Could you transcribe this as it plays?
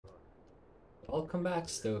Welcome back,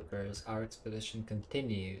 Stokers. Our expedition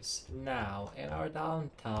continues. Now, in our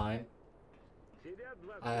downtime,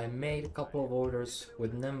 I made a couple of orders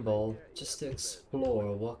with Nimble just to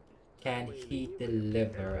explore what can he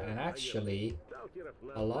deliver, and actually,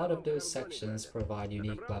 a lot of those sections provide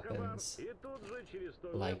unique weapons,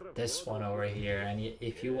 like this one over here. And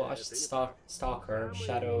if you watched Stalker,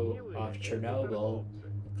 Shadow of Chernobyl,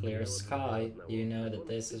 Clear Sky, you know that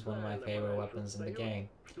this is one of my favorite weapons in the game.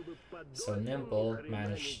 So Nimble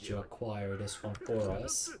managed to acquire this one for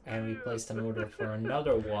us, and we placed an order for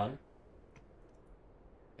another one,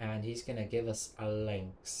 and he's gonna give us a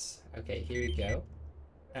Lynx. Okay, here we go.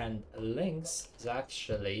 And Lynx is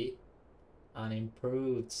actually an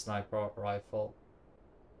improved sniper rifle,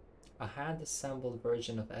 a hand-assembled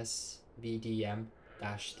version of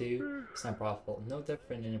SBDM-2 sniper rifle, no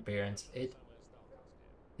different in appearance.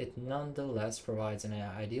 It nonetheless provides an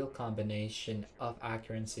ideal combination of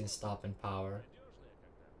accuracy and stopping power.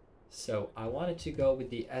 So I wanted to go with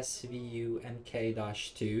the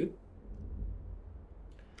SVU-NK-2.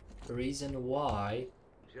 The reason why,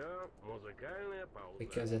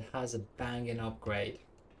 because it has a banging upgrade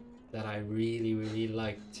that I really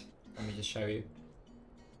liked. Let me just show you.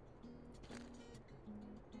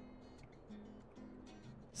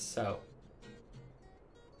 So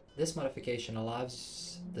this modification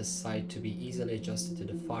allows the sight to be easily adjusted to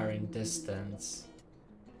the firing distance,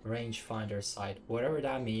 rangefinder sight, whatever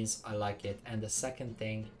that means. I like it. And the second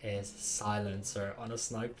thing is silencer on a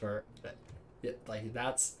sniper. Like,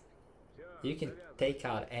 that's, you can take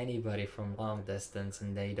out anybody from long distance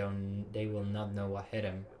and they will not know what hit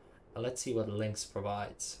him. But let's see what Lynx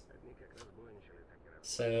provides.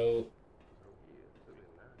 So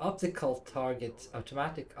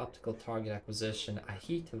automatic optical target acquisition. A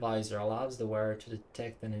heat visor allows the wearer to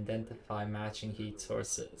detect and identify matching heat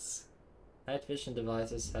sources. Night vision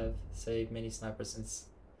devices have saved many snipers since.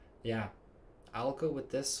 Yeah, I'll go with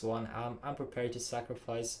this one. I'm prepared to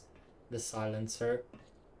sacrifice the silencer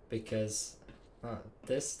because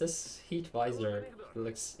this heat visor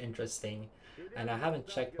looks interesting, and I haven't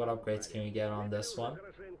checked what upgrades can we get on this one.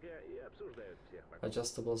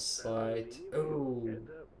 Adjustable sight. Oh,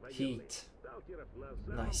 heat.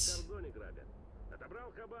 Nice.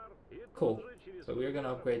 Cool. So we're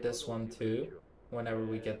gonna upgrade this one too whenever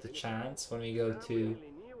we get the chance, when we go to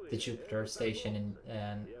the Jupiter station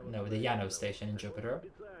no, the Yano station in Jupiter.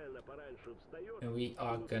 And we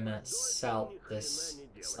are gonna sell this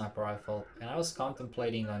sniper rifle. And I was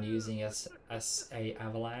contemplating on using SA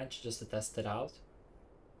Avalanche just to test it out.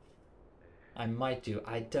 I might do,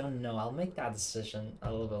 I don't know, I'll make that decision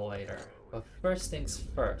a little bit later. But first things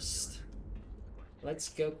first, let's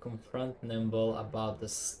go confront Nimble about the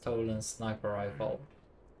stolen sniper rifle.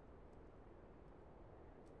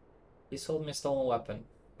 He sold me a stolen weapon.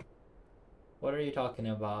 What are you talking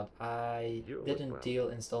about? I didn't deal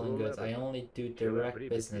in stolen goods, I only do direct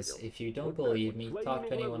business. If you don't believe me, talk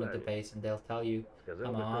to anyone at the base and they'll tell you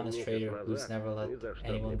I'm an honest trader who's never let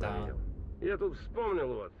anyone down.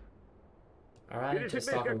 I ran into a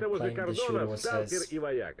stalker who claimed the shooter was his.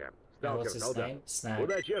 And what's his name? Snag. Well,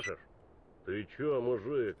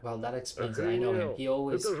 that explains it. I know him. He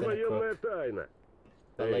always been a crook.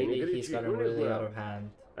 But lately he's gotten really out of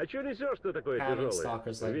hand. Having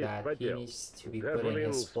stalkers like that, he needs to be put in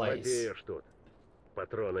his place.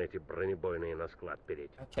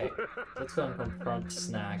 Okay, let's go and confront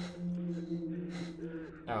Snag.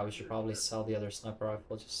 Oh, we should probably sell the other sniper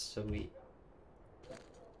rifle just so we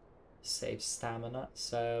save stamina.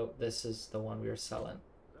 So this is the one we are selling.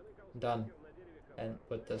 Done. And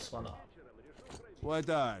put this one on. What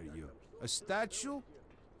are you? A statue?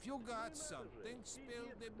 If you got something, spill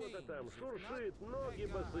the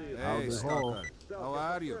beans. Hey, Stalker, how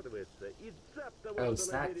are you? Oh,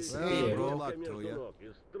 Snag disappeared. Good luck to you.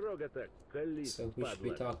 So who should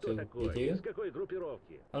we talk to? With you?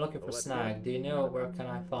 I'm looking for Snag. Do you know where can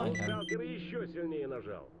I find him?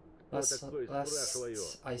 Last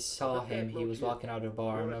I saw him, he was walking out of the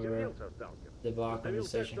bar. I remember the bar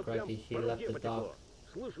conversation correctly. He left the dock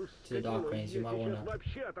to the dock range. You might want to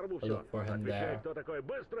look for him there.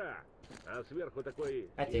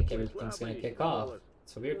 I think everything's gonna kick off.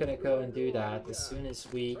 So we're gonna go and do that as soon as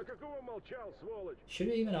we... Should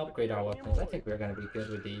we even upgrade our weapons? I think we're gonna be good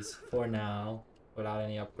with these for now, without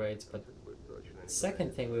any upgrades. But the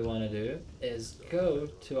second thing we want to do is go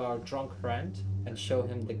to our drunk friend and show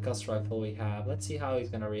him the Gus rifle we have. Let's see how he's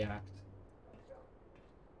gonna react.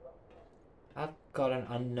 I've got an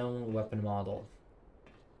unknown weapon model.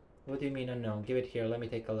 What do you mean unknown? Give it here, let me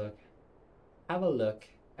take a look. Have a look.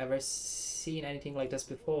 Ever seen anything like this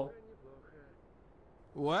before?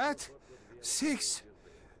 What? 6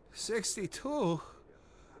 62?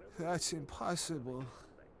 That's impossible.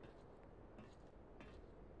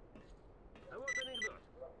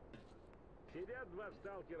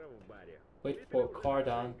 Wait for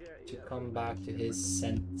Cardon to come back to his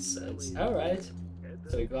senses. Alright.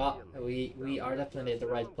 So we are definitely at the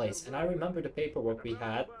right place. And I remember the paperwork we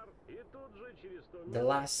had. The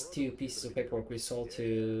last two pieces of paperwork we sold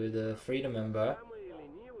to the Freedom member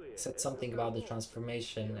said something about the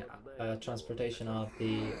transportation of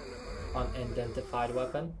the unidentified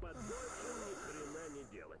weapon.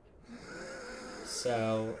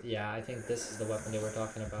 So yeah, I think this is the weapon they were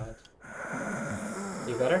talking about.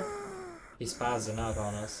 You better? He's spazzing out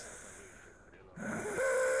on us.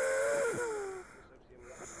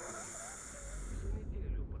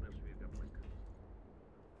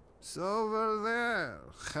 It's over there.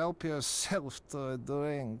 Help yourself to a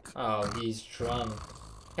drink. Oh, he's drunk.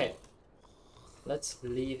 Okay. Let's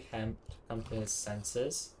leave him to come to his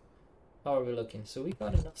senses. How are we looking? So we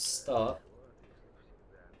got enough stuff.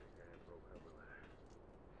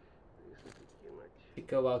 We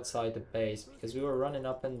go outside the base because we were running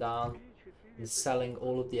up and down and selling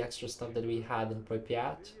all of the extra stuff that we had in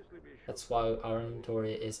Pripyat. That's why our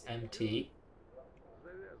inventory is empty.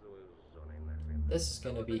 This is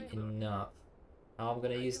gonna be enough. Now I'm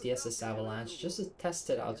gonna use the SS Avalanche just to test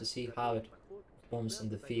it out to see how it performs in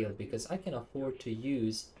the field, because I can afford to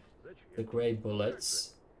use the grey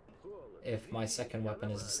bullets if my second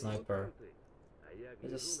weapon is a sniper. I'll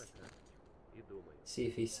just see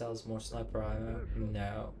if he sells more sniper ammo.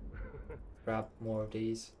 No. Grab more of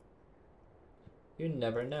these. You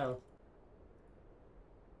never know.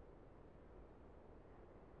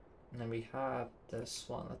 And then we have this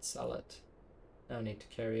one. Let's sell it. No need to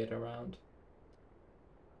carry it around.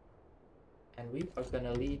 And we are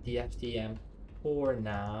gonna leave the FDM for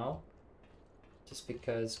now, just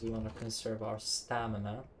because we want to conserve our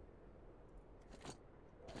stamina.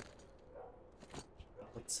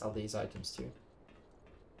 Let's sell these items too.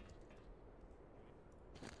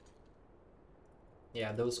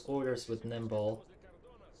 Yeah, those orders with Nimble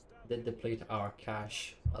did deplete our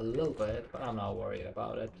cash a little bit, but I'm not worried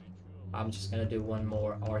about it. I'm just gonna do one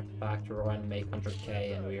more artifact run, make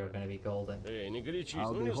 100k, and we are gonna be golden. Эй, не горячись,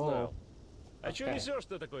 I'll ну be не whole. знал. А чё Okay.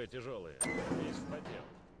 несёшь-то такое тяжелое? Весь вспотел.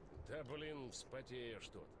 Да блин, вспотеешь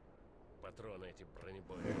тут. Патроны эти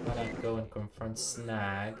бронебойные. We're gonna go and confront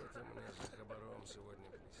Snag.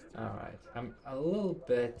 Alright, I'm a little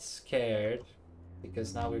bit scared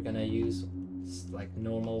because now we're gonna use like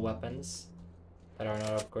normal weapons that are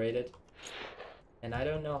not upgraded, and I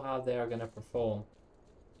don't know how they are gonna perform.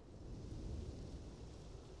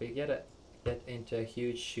 We get into a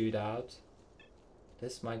huge shootout.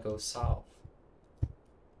 This might go south.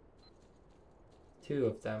 2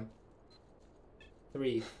 of them.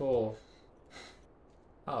 3, 4.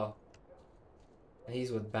 Oh. And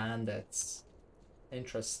he's with bandits.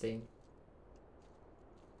 Interesting.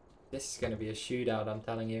 This is gonna be a shootout, I'm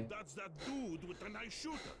telling you. That's that dude with the nice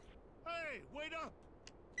shooter. Hey, wait up!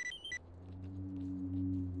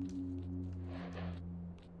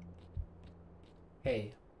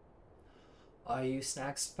 Hey. Are you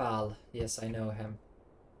Snack's pal? Yes, I know him.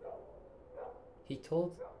 He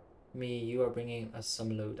told me you are bringing us some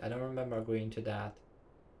loot. I don't remember agreeing to that.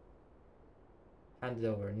 Hand it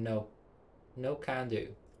over. No. No can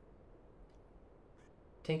do.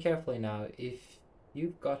 Think carefully now. If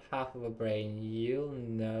you've got half of a brain, you'll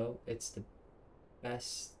know it's the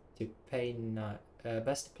best to play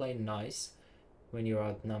nice when you're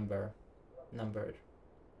outnumbered.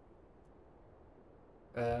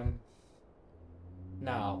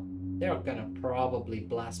 Now they're gonna probably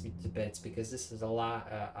blast me to bits because this is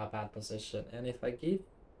a bad position, and if I give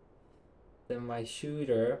them my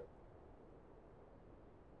shooter,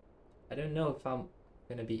 I don't know if I'm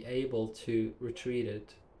gonna be able to retreat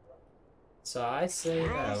it. So I say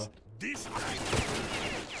no. This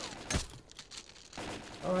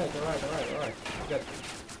Alright. Good.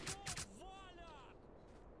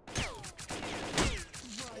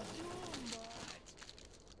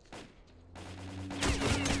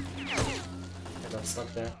 I got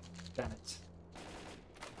stuck there. Damn it.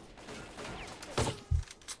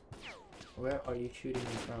 Where are you shooting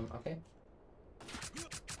me from? Okay.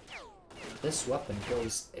 This weapon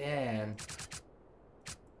goes in.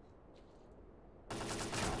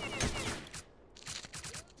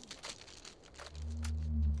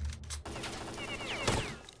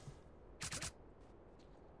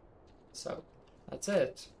 So, that's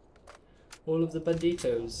it. All of the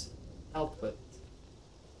banditos output.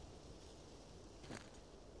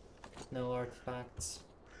 No artifacts.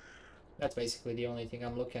 That's basically the only thing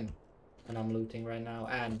I'm looking and I'm looting right now.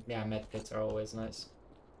 And yeah, medkits are always nice.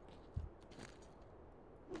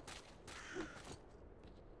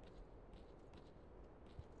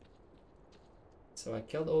 So I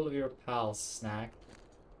killed all of your pals, Snack.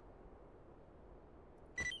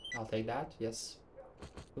 I'll take that, yes.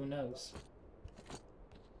 Who knows?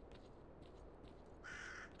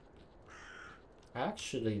 I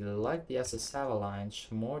actually like the SS Avalanche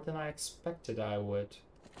more than I expected I would.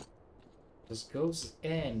 This goes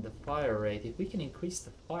in the fire rate. If we can increase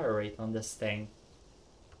the fire rate on this thing,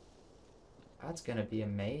 that's gonna be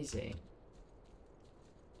amazing.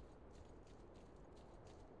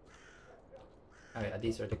 Oh yeah,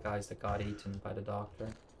 these are the guys that got eaten by the doctor.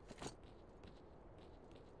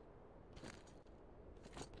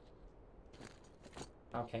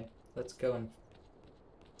 Okay, let's go and...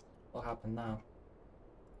 What happened now?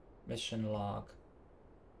 Mission log.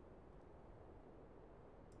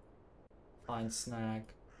 Find Snag.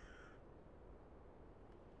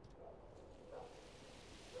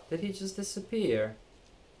 Did he just disappear?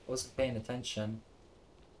 I wasn't paying attention.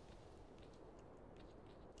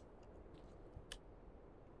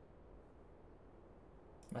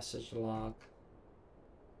 Message log.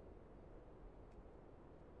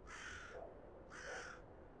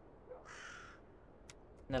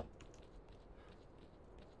 No.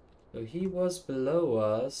 So he was below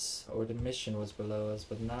us, or the mission was below us,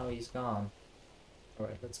 but now he's gone.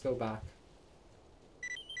 Alright, let's go back.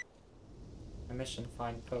 A mission,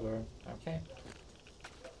 find cover. Okay.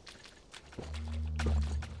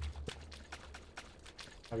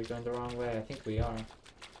 Are we going the wrong way? I think we are.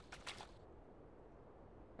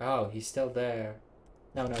 Oh, he's still there.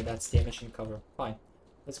 No, that's the emission cover. Fine.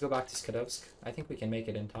 Let's go back to S.T.A.L.K.E.R. I think we can make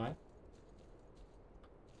it in time.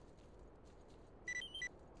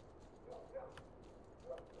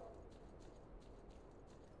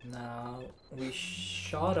 Now, we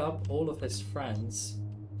shot up all of his friends.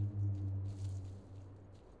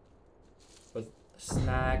 But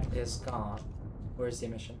Snag is gone. Where's the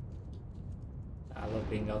emission? I love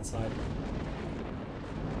being outside.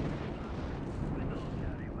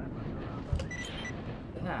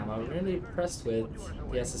 Damn, I'm really impressed with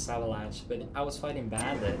the SS Avalanche, but I was fighting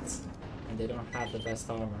bandits, and they don't have the best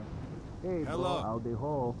armor. Hey, Hello. bro, howdy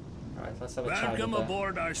ho. Alright, let's have a chat Welcome with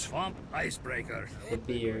aboard our swamp icebreaker. the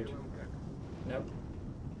beard. Nope.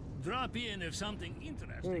 Drop in if something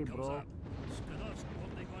interesting Hey, comes bro. up. Skadovsk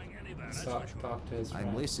won't be going anywhere, that's Talk, for sure. talk to his I'm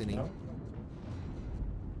friend. listening. Nope.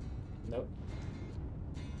 Nope.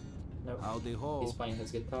 Nope. Howdy ho. He's playing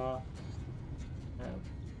his guitar. Nope.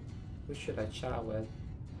 Who should I chat with?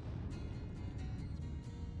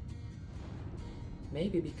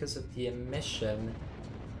 Maybe because of the emission,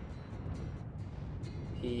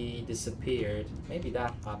 he disappeared. Maybe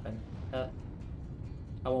that happened. I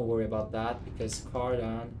won't worry about that because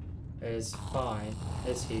Cardon is fine.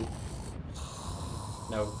 Is he?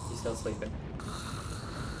 No, he's still sleeping.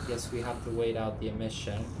 Guess we have to wait out the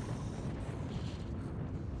emission.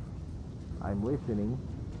 I'm listening.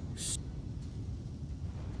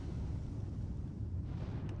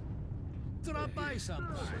 Drop by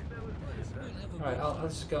sometime. Alright, I'll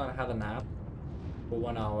just go and have a nap for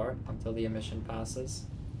 1 hour until the emission passes.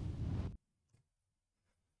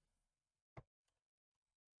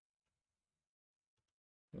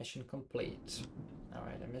 Mission complete.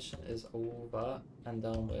 Alright, the mission is over and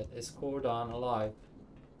done with. Is Cordon alive?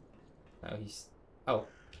 No, he's... Oh.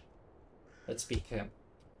 Let's speak to him.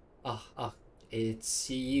 It's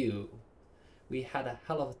you. We had a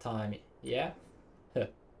hell of a time, yeah?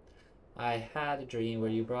 I had a dream where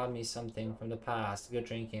you brought me something from the past. Good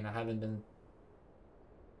drinking. I haven't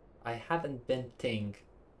been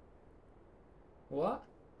What?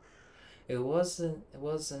 It wasn't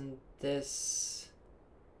this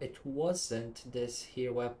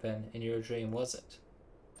here weapon in your dream, was it?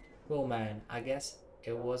 Well man, I guess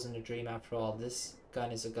it wasn't a dream after all. This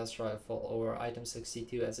gun is a Gust rifle, or item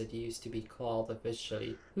 62 as it used to be called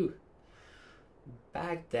officially. Whew.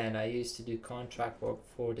 Back then I used to do contract work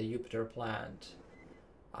for the Jupiter plant.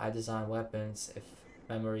 I design weapons, if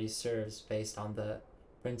memory serves, based on the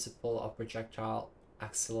principle of projectile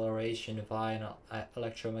acceleration via an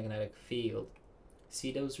electromagnetic field.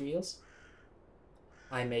 See those reels?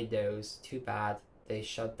 I made those. Too bad they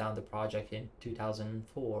shut down the project in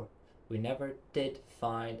 2004. We never did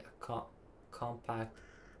find a compact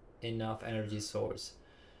enough energy source.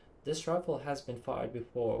 This rifle has been fired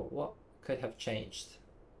before. What could have changed?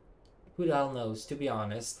 Who the hell knows? To be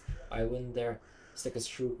honest, I wouldn't dare stick a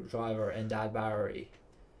screwdriver in that battery.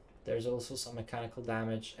 There's also some mechanical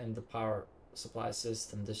damage in the power supply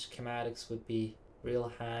system. The schematics would be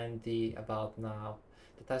real handy about now.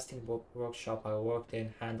 The testing workshop I worked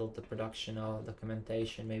in handled the production of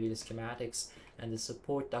documentation. Maybe the schematics and the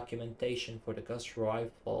support documentation for the Gust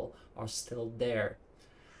rifle are still there.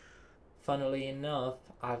 Funnily enough,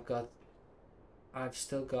 I've got I've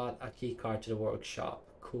still got a key card to the workshop.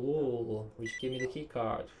 Cool. Will you give me the key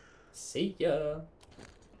card? See ya.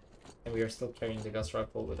 And we are still carrying the gas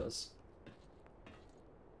rifle with us.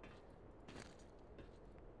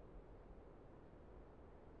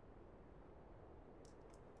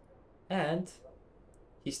 And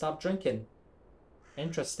he stopped drinking.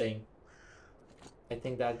 Interesting. I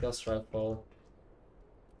think that gas rifle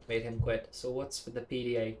made him quit. So what's with the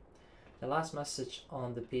PDA? The last message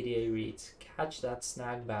on the PDA reads, catch that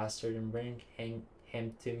snag bastard and bring him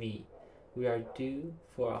to me. We are due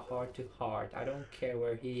for a heart-to-heart. I don't care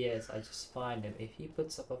where he is, I just find him. If he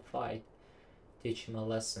puts up a fight, teach him a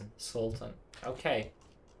lesson. Sultan. Okay.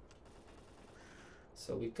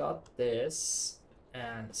 So we got this,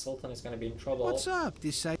 and Sultan is gonna be in trouble. What's up?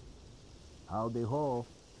 This side. Howdy ho.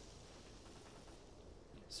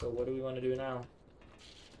 So what do we want to do now?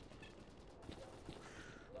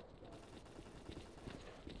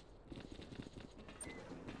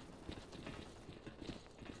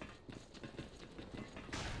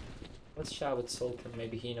 Let's chat with Sultan,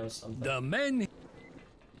 maybe he knows something. The men.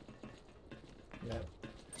 No.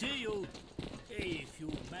 See you. Hey, if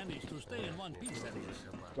you manage to stay in one piece, that is.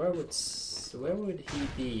 Where would he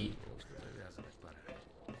be?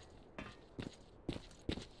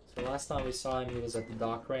 So last time we saw him, he was at the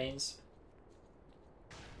dock rains.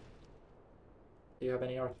 Do you have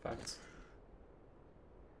any artifacts?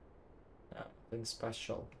 No, nothing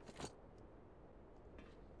special.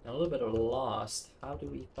 A little bit of lost. How do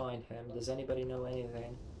we find him? Does anybody know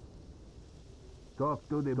anything? Talk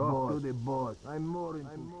to the boss. I'm more into.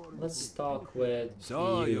 Let's talk with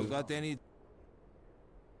So, you. you got any?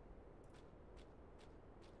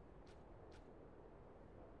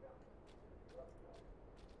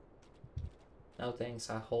 No thanks,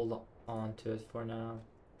 I hold on to it for now.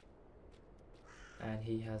 And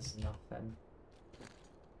he has nothing.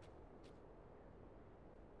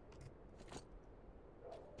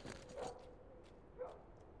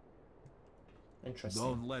 Interesting.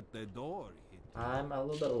 Don't let the door hit. I'm a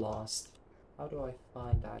little bit lost. How do I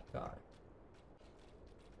find that guy?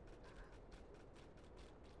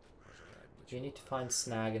 You need to find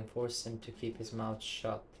Snag and force him to keep his mouth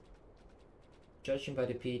shut. Judging by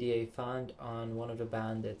the PDA found on one of the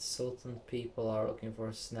bandits, Sultan people are looking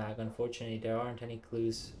for Snag. Unfortunately, there aren't any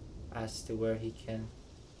clues as to where he can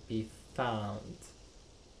be found.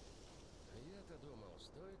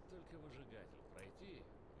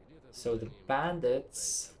 So the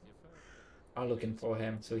bandits are looking for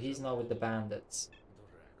him, so he's not with the bandits.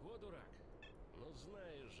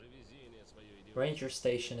 Ranger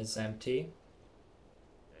station is empty.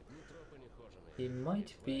 He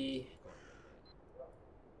might be...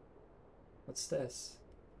 What's this?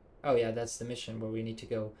 Oh yeah, that's the mission where we need to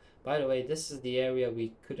go. By the way, this is the area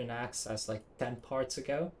we couldn't access like 10 parts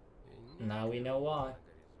ago. Now we know why.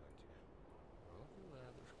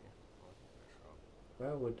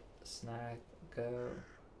 Where would Snag go?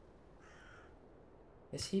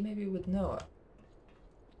 Is he maybe with Noah?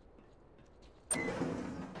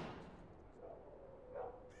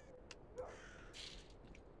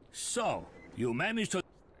 So, you managed to.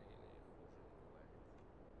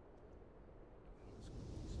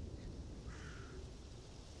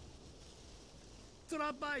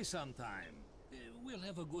 Drop by sometime. We'll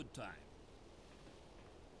have a good time.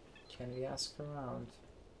 Can we ask around?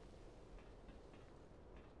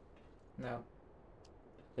 No.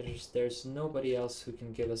 There's nobody else who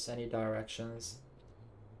can give us any directions.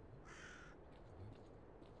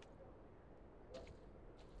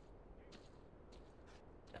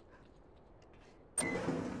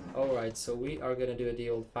 Alright, so we are gonna do it the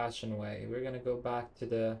old-fashioned way. We're gonna go back to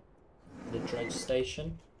the dredge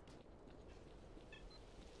station.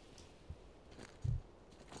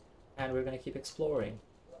 And we're gonna keep exploring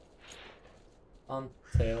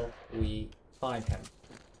until we find him.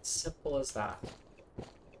 Simple as that.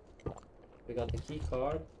 We got the key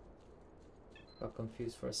card. Got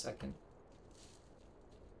confused for a second.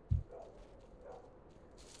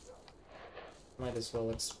 Might as well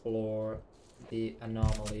explore the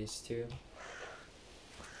anomalies too.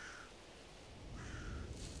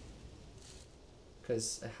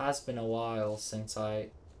 Because it has been a while since I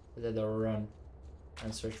did a run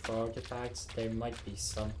and search for artifacts. There might be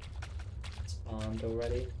some spawned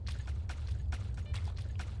already.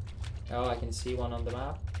 Oh, I can see one on the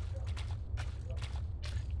map.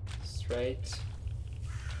 Straight.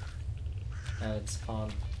 And it's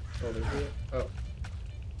spawned over here. Oh.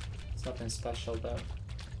 It's nothing special though.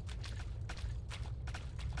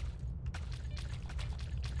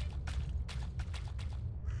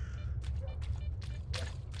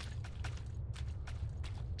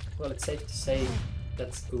 Well, it's safe to say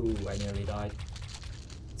that's... Ooh, I nearly died.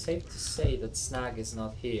 safe to say that Snag is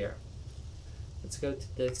not here. Let's go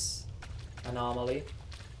to this anomaly.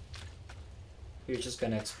 We're just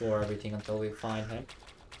gonna explore everything until we find him.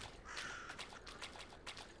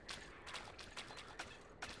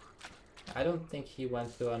 I don't think he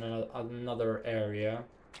went to another area.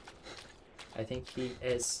 I think he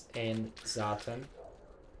is in Zaton.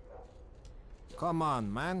 Come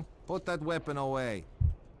on, man. Put that weapon away.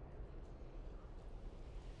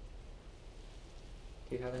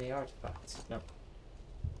 Do you have any artifacts? No.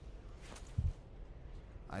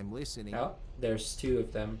 I'm listening. Oh, there's 2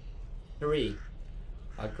 of them. 3.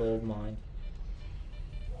 A gold mine.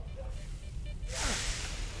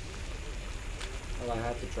 Well, I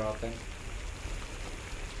had to drop him.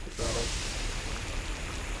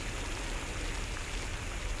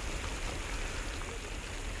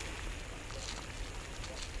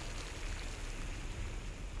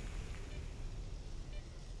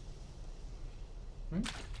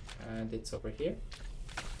 And it's over here.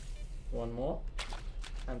 1 more.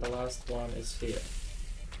 And the last one is here.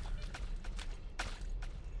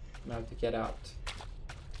 Now to get out.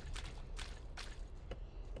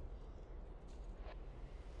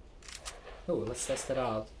 Oh, let's test it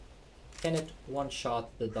out. Can it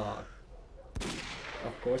one-shot the dog?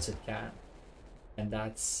 Of course it can. And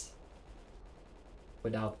that's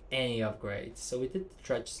without any upgrades. So we did the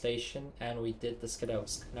dredge station and we did the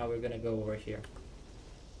S.T.A.L.K.E.R. Now we're gonna go over here.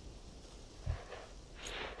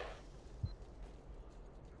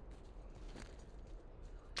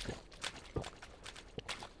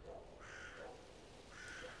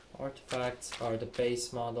 Artifacts are the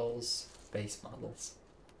base models.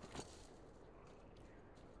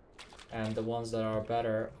 And the ones that are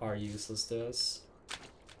better are useless to us.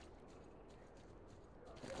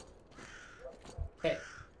 Okay.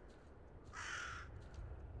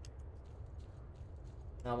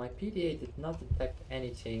 Now my PDA did not detect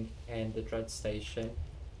anything in the dredge station.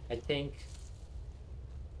 I think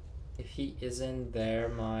if he isn't there,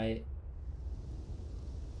 my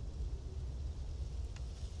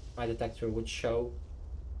detector would show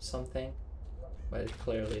something, but it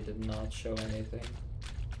clearly did not show anything.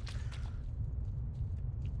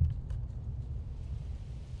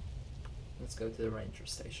 Let's go to the ranger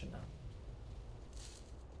station now.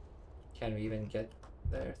 Can we even get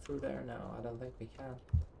there through there? No, I don't think we can.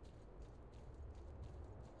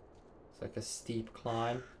 It's like a steep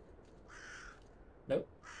climb. Nope.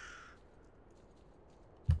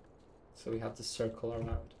 So we have to circle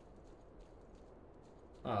around.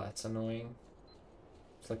 Oh, that's annoying.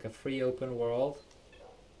 It's like a free open world,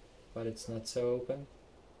 but it's not so open.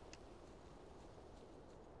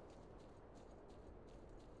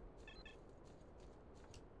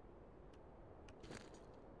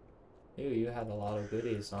 Ew, you had a lot of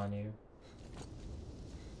goodies on you.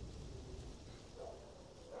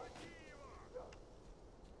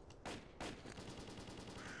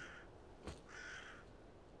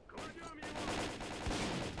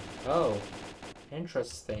 Oh,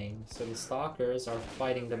 interesting. So the stalkers are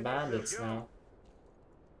fighting the bandits now.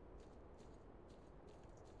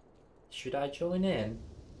 Should I join in?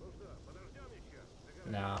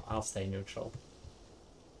 No, I'll stay neutral.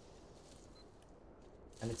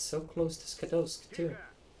 And it's so close to S.T.A.L.K.E.R too.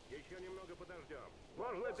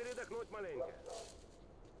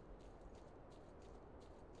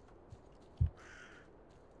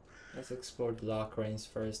 Let's explore the lock range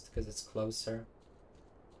first, because it's closer.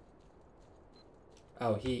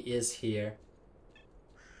 Oh, he is here.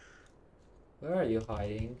 Where are you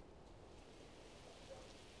hiding?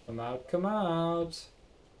 Come out, come out!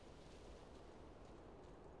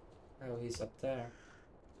 Oh, he's up there.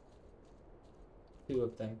 2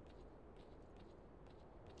 of them.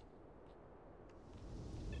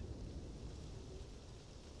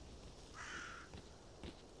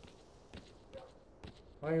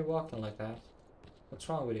 Why are you walking like that? What's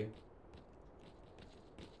wrong with you?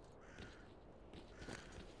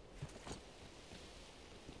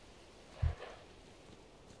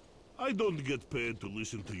 I don't get paid to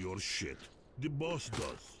listen to your shit. The boss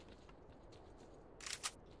does.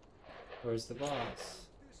 Where's the boss?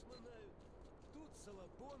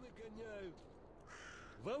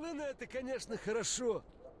 Волына это, конечно, хорошо.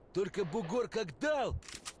 Только бугор как дал,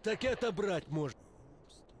 так и отобрать можно.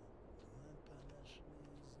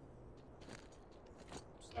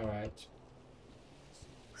 Alright.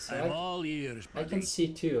 So I'm all ears, I buddy. can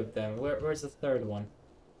see 2 of them. Where's the 3rd one?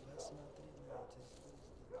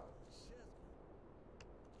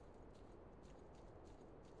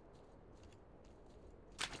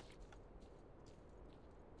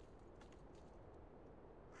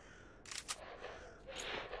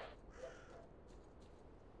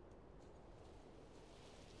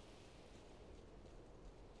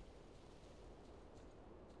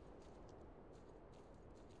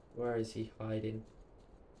 Where is he hiding?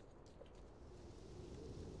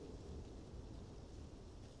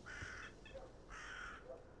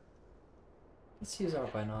 Let's use our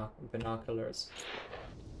binoculars.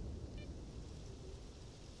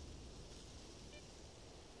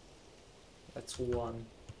 That's one.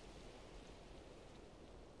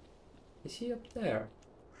 Is he up there?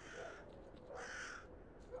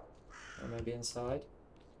 Or maybe inside?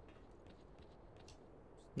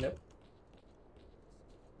 Nope.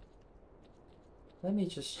 Let me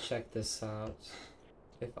just check this out.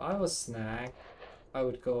 If I was Snag, I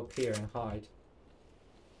would go up here and hide.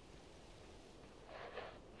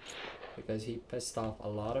 Because he pissed off a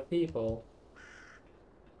lot of people.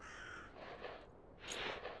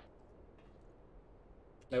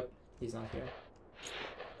 Nope, he's not here.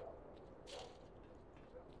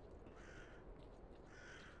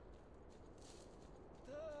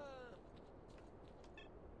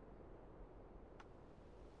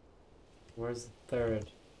 Where's the third?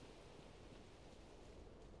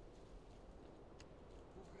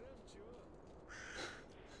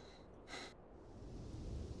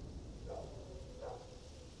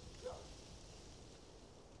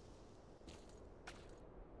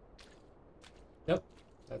 Nope,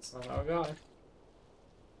 that's not our guy.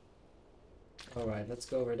 Alright, let's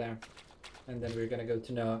go over there. And then we're gonna go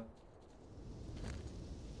to Noah.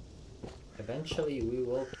 Eventually we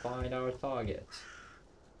will find our target.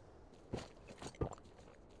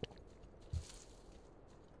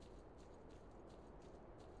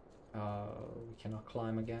 We cannot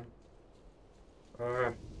climb again.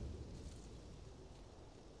 Urgh.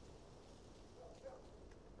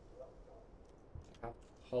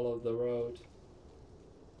 Follow the road.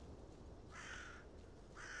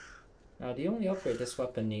 Now the only upgrade this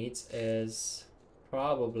weapon needs is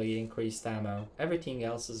probably increased ammo. Everything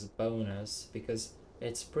else is a bonus because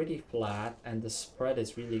it's pretty flat and the spread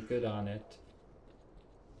is really good on it.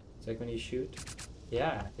 It's like when you shoot.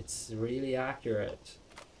 Yeah, it's really accurate.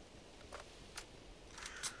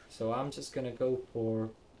 So I'm just gonna go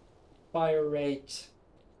for fire rate,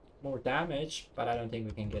 more damage, but I don't think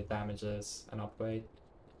we can get damage as an upgrade.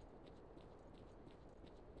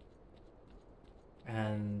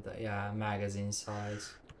 And yeah, magazine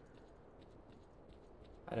size.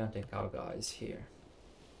 I don't think our guy is here.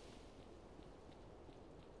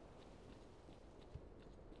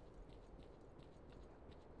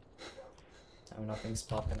 Oh, nothing's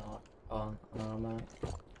popping on our map.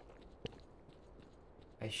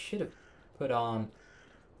 I should have put on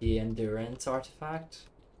the endurance artifact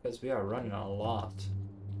because we are running a lot.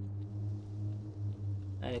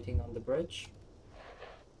 Anything on the bridge?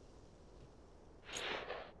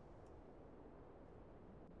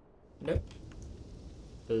 Nope.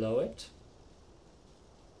 Below it?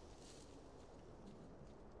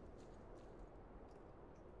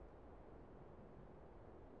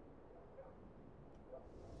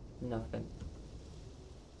 Nothing.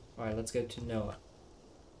 Alright, let's go to Noah.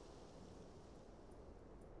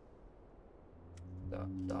 The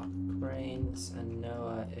dock cranes, and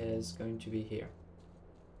Noah is going to be here.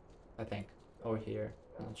 I think. Or here.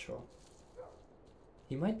 I'm not sure.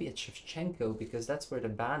 He might be at Shevchenko because that's where the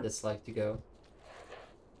bandits like to go.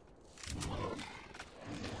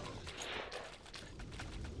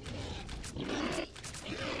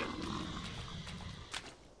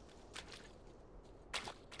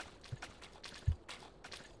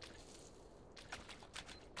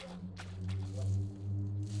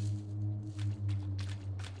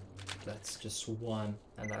 That's just one,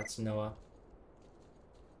 and that's Noah.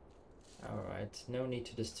 Alright, no need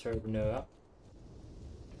to disturb Noah.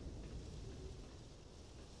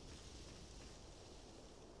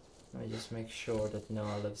 Let me just make sure that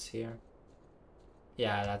Noah lives here.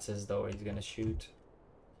 Yeah, that's his door, he's gonna shoot.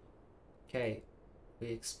 Okay, we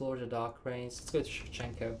explored the dock cranes. Let's go to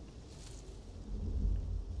Shevchenko.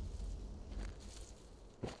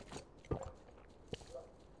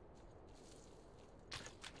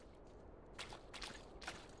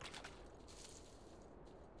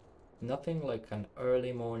 Nothing like an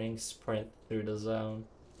early morning sprint through the zone.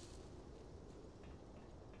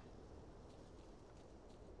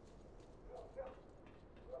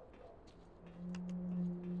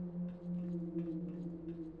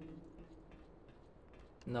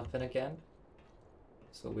 Nothing again.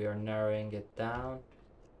 So we are narrowing it down.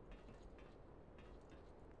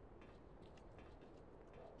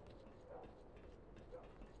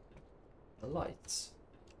 The lights.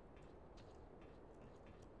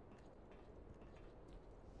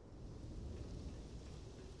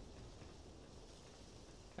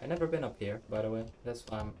 I've never been up here, by the way. That's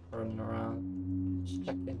why I'm running around. Just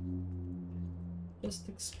checking. Just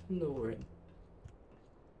exploring.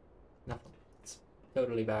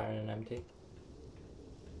 Totally barren and empty.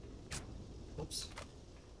 Oops.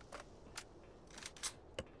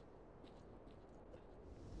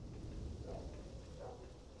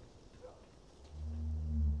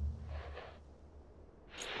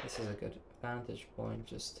 This is a good vantage point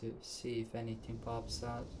just to see if anything pops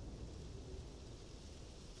out.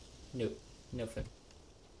 Nope, nothing.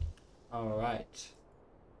 Alright.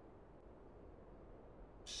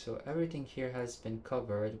 So everything here has been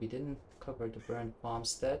covered. We didn't cover the burned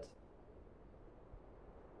farmstead.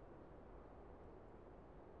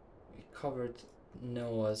 We covered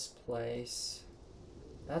Noah's place.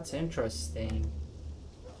 That's interesting.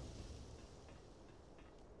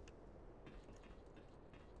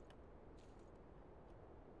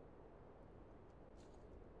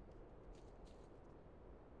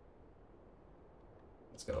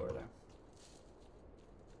 Let's go over there.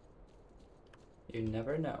 You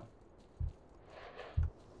never know.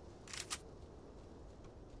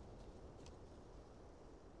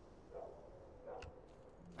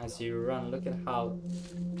 As you run, look at how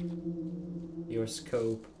your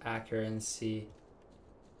scope accuracy.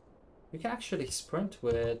 You can actually sprint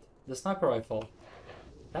with the sniper rifle.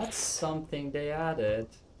 That's something they added.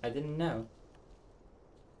 I didn't know.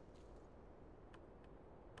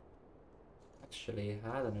 Actually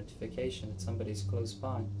had a notification that somebody's close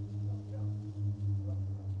by.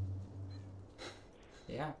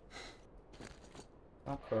 Yeah.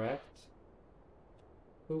 Not correct.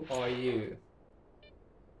 Who are you?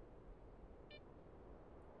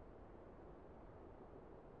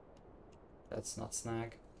 That's not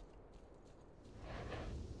snag.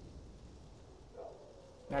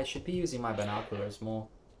 I should be using my binoculars more.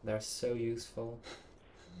 They're so useful.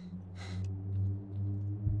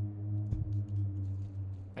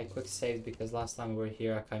 I quick saved because last time we were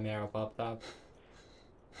here a Chimera popped up.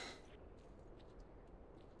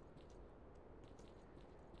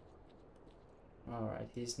 Alright,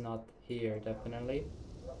 he's not here definitely.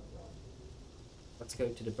 Let's go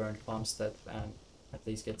to the burnt farmstead and at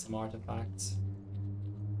least get some artifacts.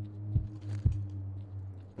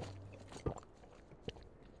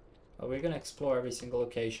 Well, we're gonna explore every single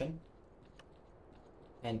location.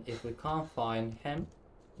 And if we can't find him,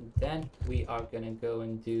 then we are gonna go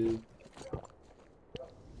and do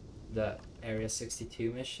the Area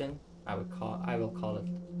 62 mission. I will call it.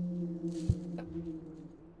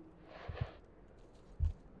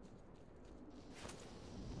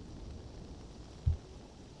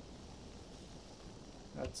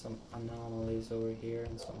 Got some anomalies over here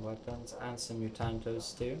and some weapons and some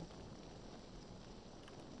mutantos too.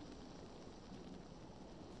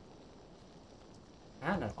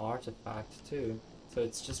 And an artifact too. So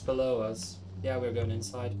it's just below us. Yeah, we're going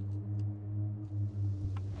inside.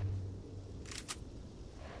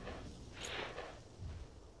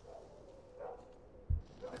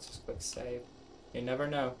 Let's just quick save. You never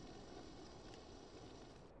know.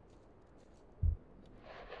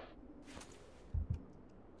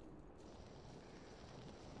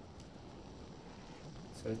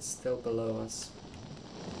 So it's still below us.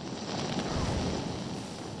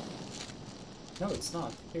 No, it's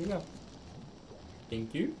not. Here we go.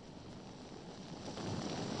 Thank you.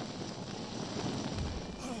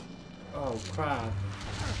 Oh crap.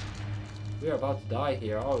 We're about to die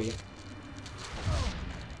here, are we?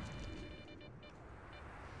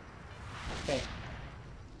 Okay.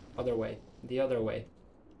 Other way. The other way.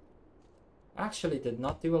 Actually did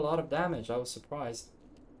not do a lot of damage. I was surprised.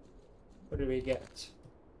 What did we get?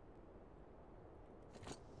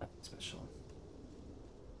 Nothing special.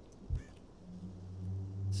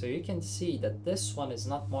 So you can see that this one is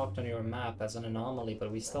not marked on your map as an anomaly,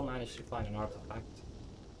 but we still managed to find an artifact.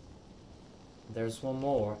 There's one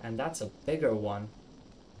more, and that's a bigger one.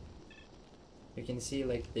 You can see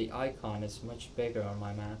like the icon is much bigger on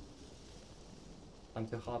my map. Time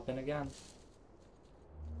to hop in again.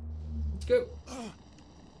 Let's go!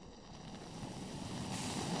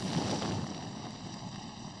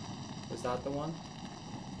 Was that the one?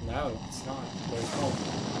 No, it's not. There's more.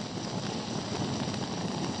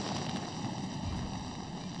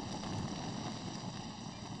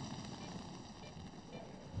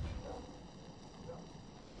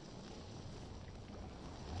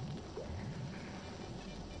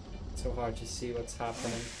 So hard to see what's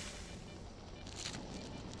happening.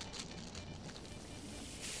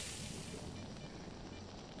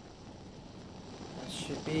 That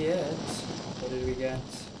should be it. What did we get?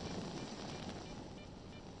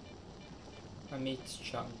 A meat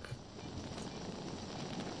chunk.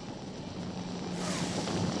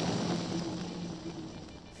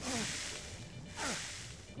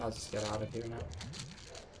 I'll just get out of here now.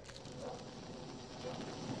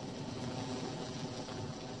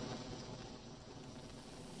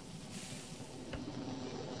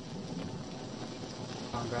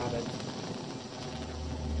 grab it.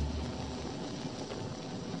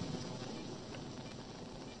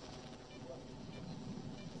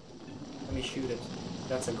 Let me shoot it.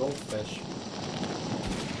 That's a goldfish.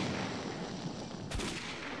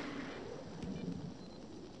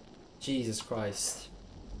 Jesus Christ.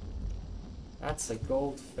 That's a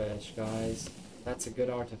goldfish, guys. That's a good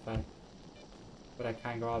artifact. But I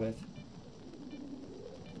can't grab it.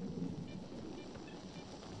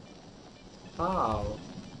 How?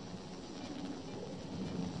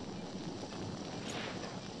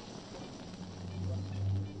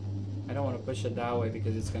 I don't want to push it that way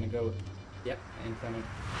because it's gonna go... Yep, infinite.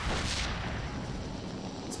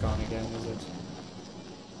 It's gone again, is it?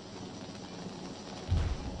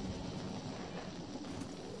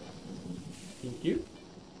 Thank you.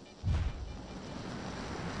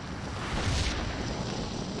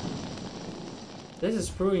 This is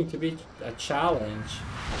proving to be a challenge.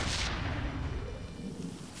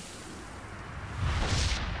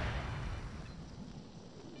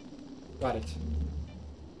 Got it.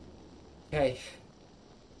 Okay.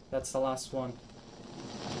 That's the last one.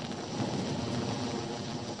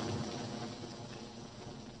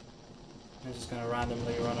 I'm just gonna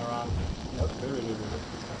randomly run around. Nope.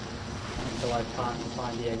 Until I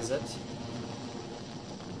find the exit.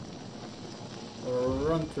 Or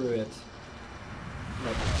run through it.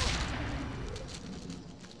 Nope.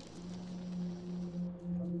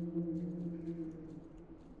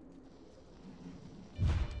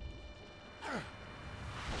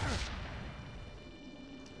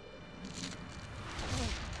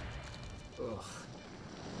 Ugh.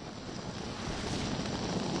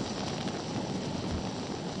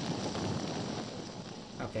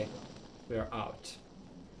 Okay, we're out.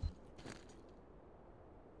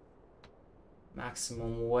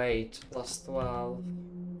 Maximum weight plus 12.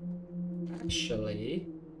 Actually,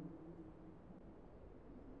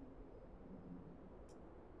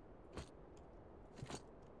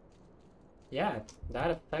 yeah, that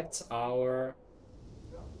affects our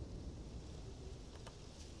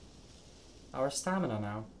stamina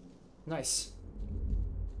now. Nice.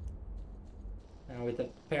 And with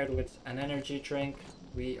it paired with an energy drink,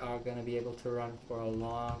 we are gonna be able to run for a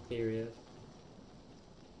long period.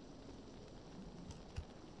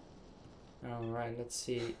 Alright, let's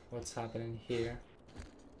see what's happening here.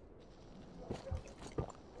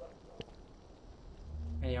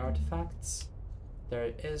 Any artifacts?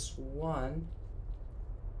 There is one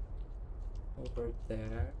over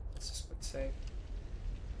there. Let's just quick save.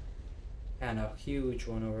 And a huge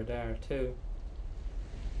one over there too.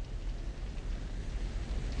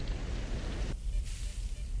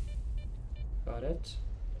 Got it.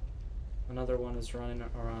 Another one is running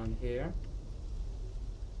around here.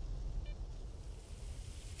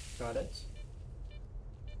 Got it.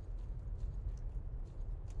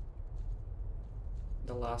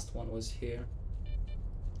 The last one was here.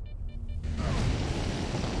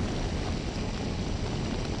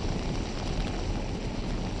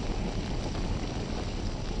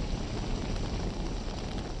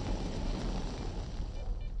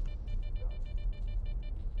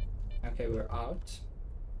 Okay, we're out.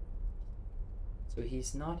 So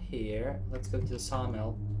he's not here. Let's go to the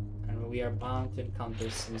sawmill. And we are bound to encounter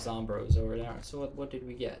some zombros over there. So what did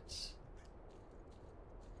we get?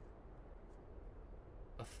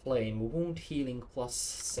 A flame. Wound healing plus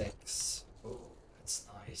 6. Oh, that's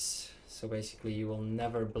nice. So basically you will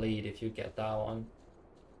never bleed if you get that one.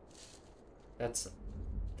 That's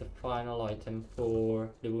the final item for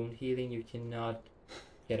the wound healing. You cannot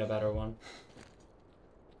get a better one.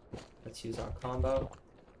 Let's use our combo.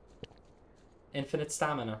 Infinite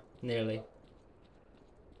stamina, nearly.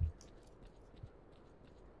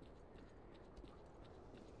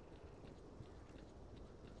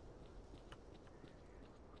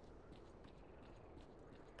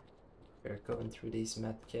 We're going through these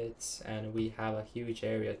medkits and we have a huge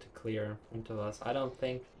area to clear in front of us. I don't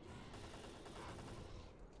think...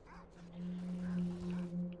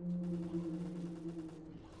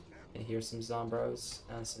 And here's some zombros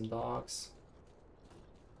and some dogs.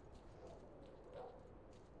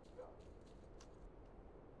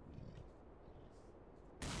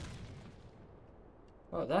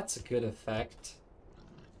 Oh, that's a good effect.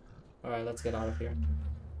 Alright, let's get out of here.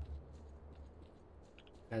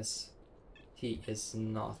 As he is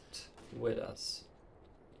not with us.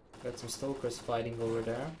 Got some stalkers fighting over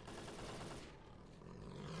there.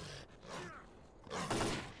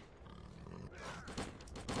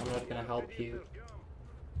 I'm not gonna help you.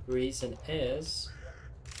 Reason is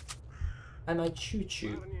I might shoot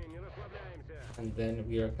you. And then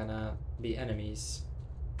we are gonna be enemies.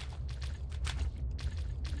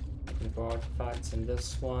 looking for artifacts in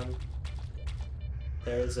this one.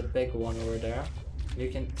 There is a big one over there. You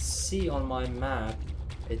can see on my map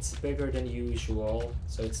it's bigger than usual,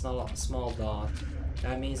 so it's not a small dot.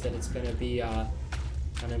 That means that it's gonna be an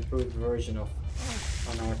improved version of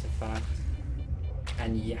an artifact.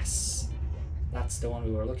 And yes, that's the one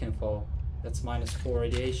we were looking for. That's -4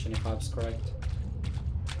 radiation if I was correct.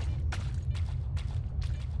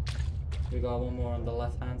 We got one more on the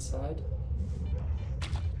left hand side.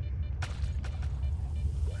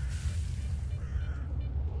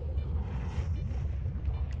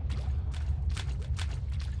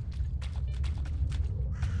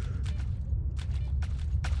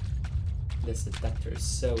 This detector is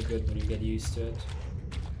so good when you get used to it.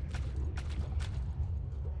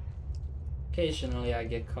 Occasionally I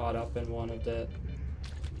get caught up in one of the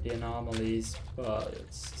anomalies, but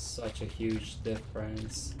it's such a huge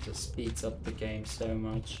difference. It just speeds up the game so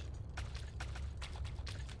much.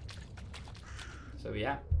 So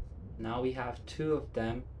yeah, now we have 2 of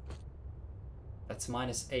them. That's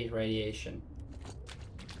 -8 radiation.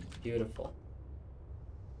 Beautiful.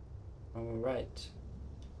 Alright.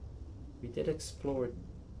 We did explore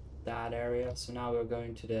that area, so now we're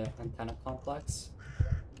going to the antenna complex.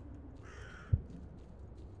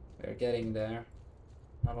 We're getting there.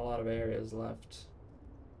 Not a lot of areas left.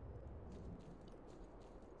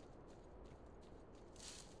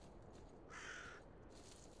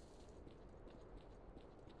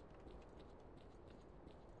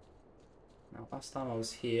 Now, last time I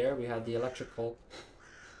was here, we had the electrical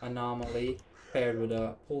anomaly paired with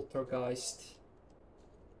a poltergeist.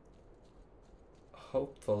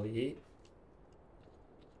 Hopefully.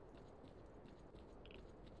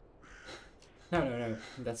 No,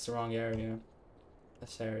 that's the wrong area.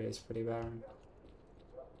 This area is pretty barren.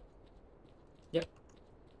 Yep.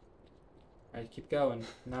 Alright, keep going.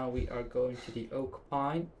 Now we are going to the oak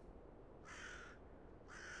pine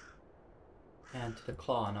and to the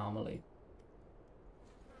claw anomaly.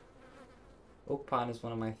 Oak pine is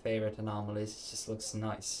one of my favorite anomalies. It just looks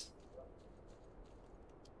nice.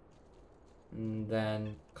 And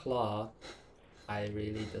then claw, I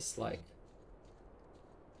really dislike.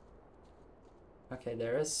 Okay,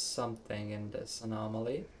 there is something in this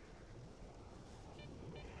anomaly.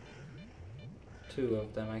 2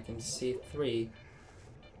 of them, I can see 3.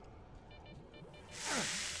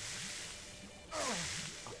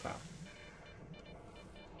 Okay.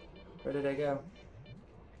 Where did they go?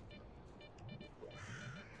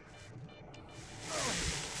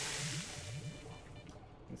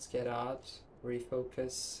 Let's get out,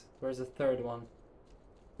 refocus. Where's the 3rd one?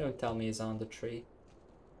 Don't tell me he's on the tree.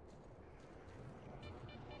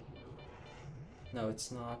 No,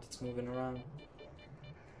 it's not. It's moving around.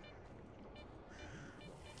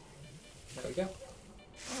 There we go.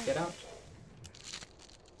 Get out.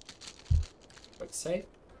 Quick save.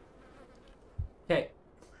 Okay.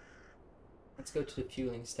 Let's go to the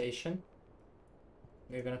fueling station.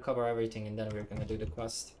 We're gonna cover everything and then we're gonna do the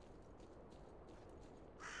quest.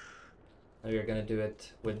 And we're gonna do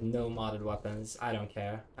it with no modded weapons. I don't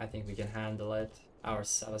care. I think we can handle it. Our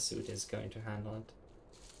Sava suit is going to handle it.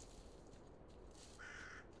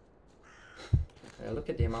 Look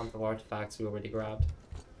at the amount of artifacts we already grabbed.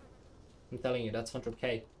 I'm telling you, that's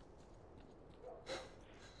 100k.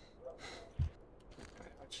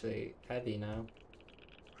 Actually, heavy now.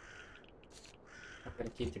 I'm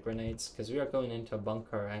gonna keep the grenades, because we are going into a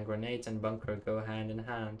bunker, and grenades and bunker go hand in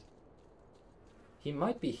hand. He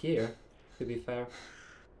might be here, to be fair.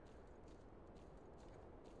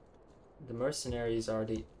 The mercenaries are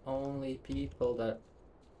the only people that...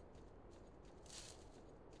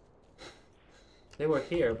 They were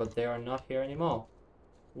here, but they are not here anymore.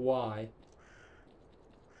 Why?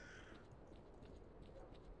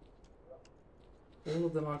 All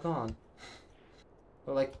of them are gone.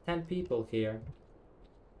 There are like 10 people here.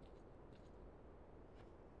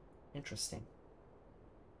 Interesting.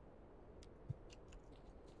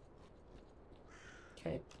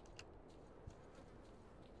 Okay.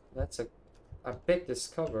 That's a big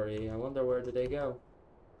discovery. I wonder where did they go.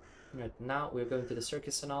 Right, now we're going to the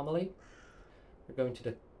circus anomaly. We're going to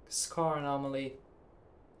the Scar anomaly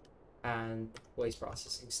and waste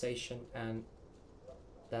processing station, and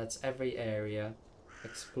that's every area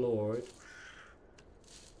explored.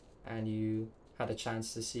 And you had a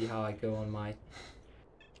chance to see how I go on my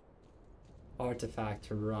artifact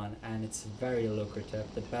run, and it's very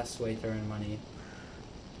lucrative, the best way to earn money.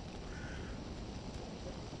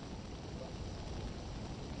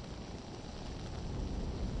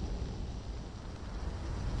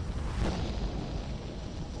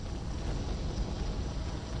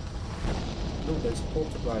 There's a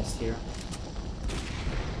poltergeist here.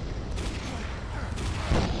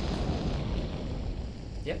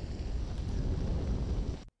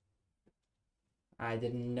 I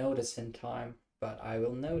didn't notice in time, but I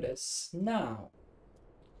will notice now.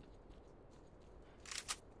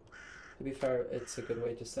 To be fair, it's a good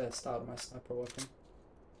way to test out my sniper weapon.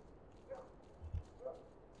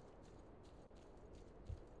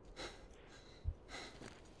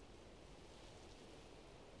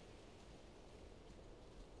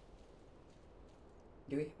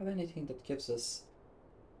 Do we have anything that gives us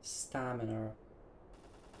stamina?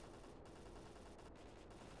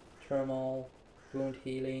 Thermal, wound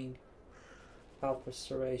healing, health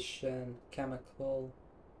restoration, chemical,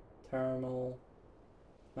 thermal,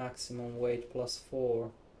 maximum weight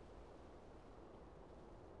 +4.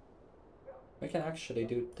 We can actually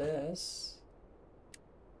do this.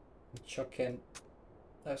 Chuck in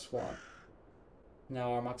this one.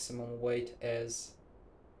 Now our maximum weight is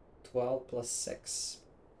 12 +6.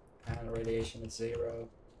 And radiation is 0.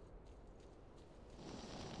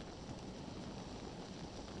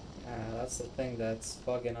 That's the thing that's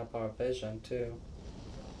bugging up our vision too.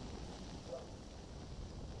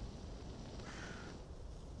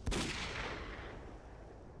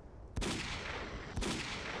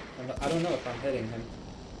 And I don't know if I'm hitting him.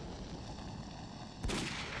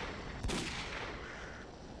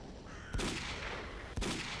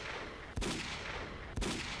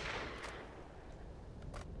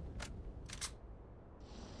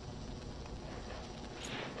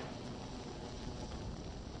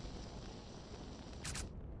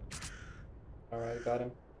 Alright, got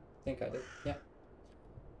him. I think I did. Yeah.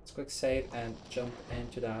 Let's quick save and jump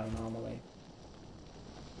into that anomaly.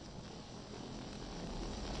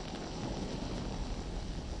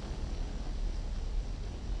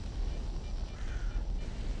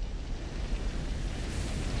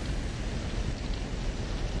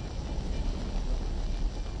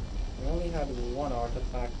 We only had one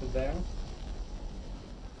artifact there.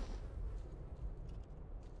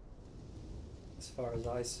 As far as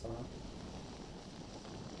I saw.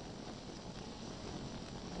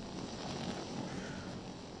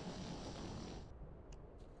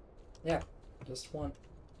 Yeah, just one.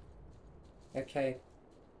 Okay.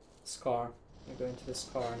 Scar. You're going to the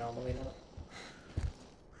Scar anomaly now.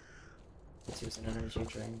 Let's use an energy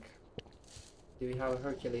drink. Do we have a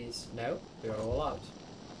Hercules? No, we are all out.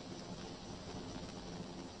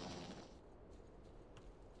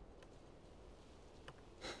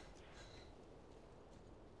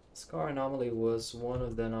 Scar anomaly was one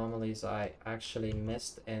of the anomalies I actually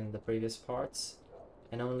missed in the previous parts,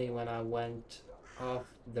 and only when I went off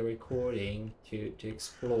the recording to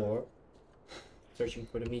explore, searching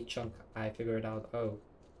for the meat chunk, I figured out, oh,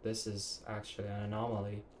 this is actually an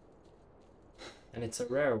anomaly. And it's a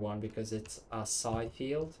rare one because it's a psi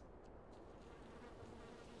field.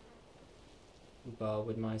 But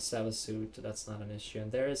with my Seva suit, that's not an issue.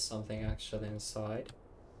 And there is something actually inside.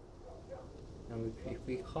 And if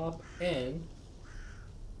we hop in,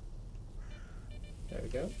 there we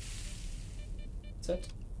go. That's it.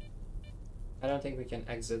 I don't think we can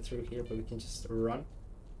exit through here, but we can just run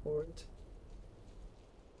for it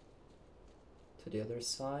to the other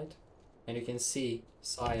side. And you can see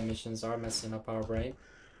psi emissions are messing up our brain.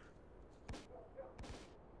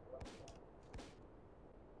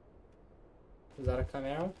 Is that a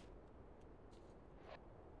chimera?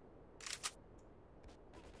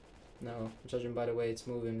 No, judging by the way it's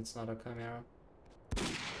moving, it's not a chimera.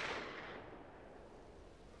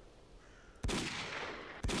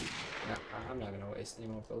 Nah, I'm not gonna waste any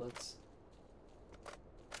more bullets.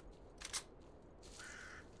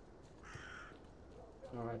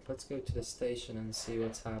 Alright, let's go to the station and see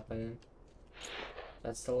what's happening.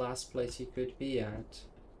 That's the last place you could be at.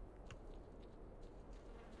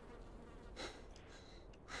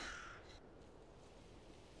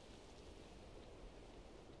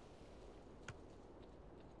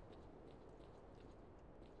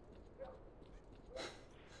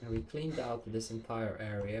 And we cleaned out this entire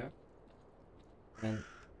area. And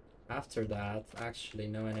after that, actually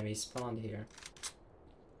no enemies spawned here.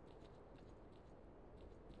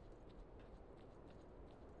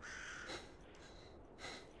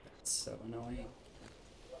 So annoying.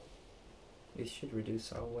 We should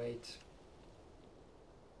reduce our weight.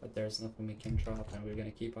 But there's nothing we can drop and we're gonna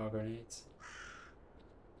keep our grenades.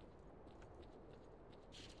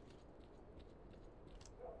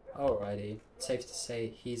 Alrighty, safe to say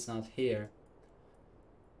he's not here.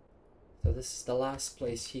 So this is the last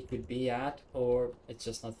place he could be at, or it's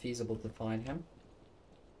just not feasible to find him.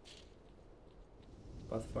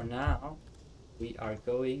 But for now, we are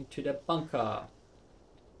going to the bunker.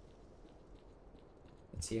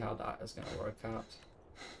 Let's see how that is gonna work out.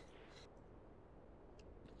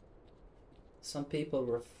 Some people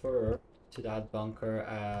refer to that bunker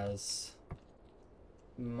as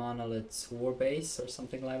Monolith's war base or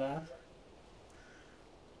something like that.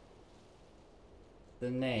 The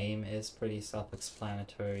name is pretty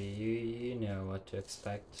self-explanatory. You know what to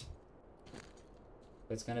expect.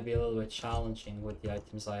 It's gonna be a little bit challenging with the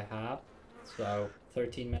items I have. So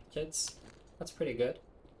 13 medkits, that's pretty good.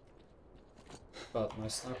 But my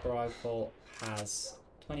sniper rifle has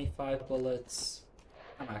 25 bullets.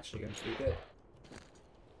 I'm actually going to be good.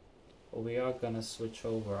 But we are gonna switch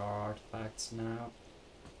over our artifacts now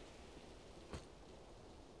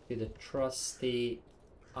to the trusty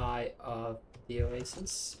Eye of the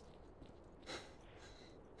Oasis.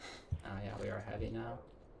 Ah yeah, we are heavy now.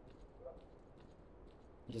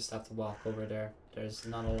 We just have to walk over there. There's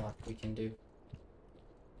not a lot we can do.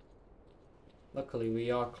 Luckily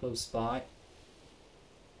we are close by.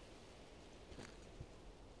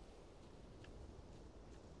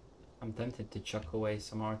 I'm tempted to chuck away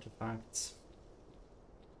some artifacts.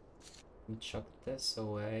 And chuck this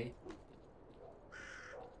away.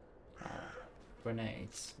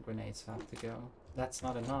 Grenades. Grenades have to go. That's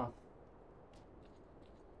not enough.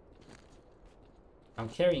 I'm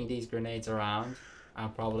carrying these grenades around. I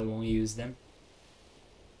probably won't use them.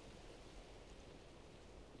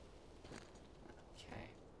 Okay.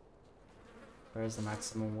 Where's the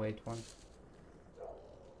maximum weight one?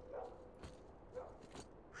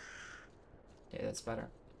 Yeah, that's better.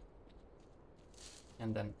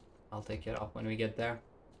 And then I'll take it off when we get there.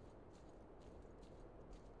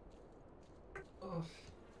 Oh.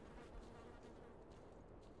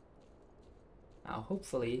 Now,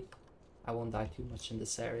 hopefully, I won't die too much in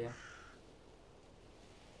this area.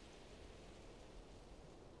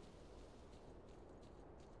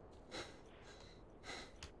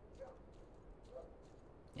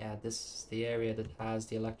 Yeah, this is the area that has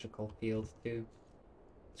the electrical field too.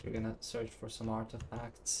 So we're gonna search for some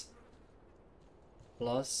artifacts.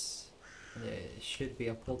 Plus, there should be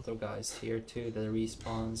a poltergeist here too that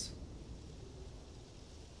respawns.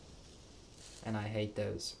 And I hate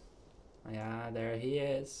those. Yeah, there he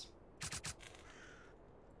is.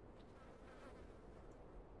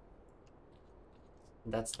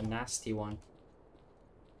 That's the nasty one.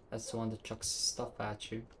 That's the one that chucks stuff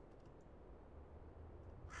at you.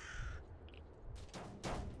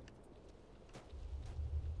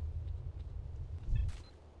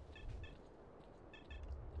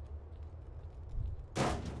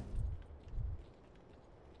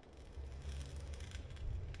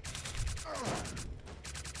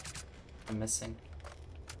 I'm missing.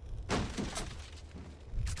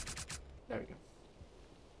 There we go.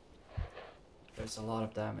 There's a lot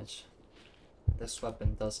of damage. This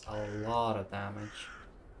weapon does a lot of damage.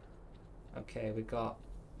 Okay, we got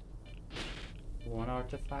one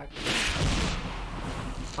artifact.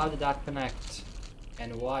 How did that connect?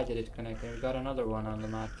 And why did it connect? And we got another one on the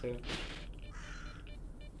map too.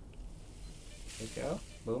 There we go.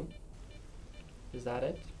 Boom. Is that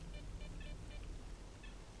it?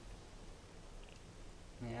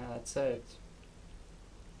 Yeah, that's it.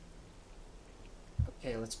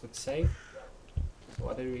 Okay, let's quick save.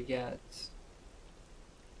 What did we get?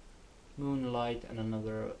 Moonlight and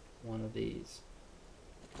another one of these.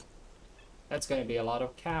 That's gonna be a lot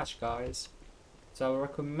of cash, guys. So I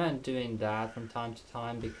recommend doing that from time to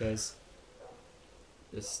time because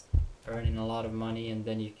just earning a lot of money and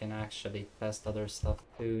then you can actually test other stuff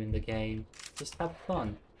too in the game. Just have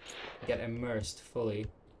fun. Get immersed fully.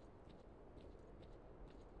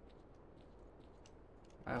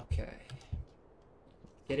 Okay.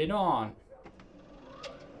 Get it on.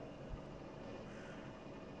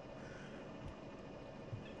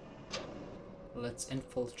 Let's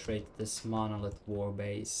infiltrate this monolith war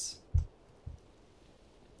base.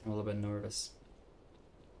 I'm a little bit nervous.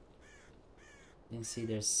 You can see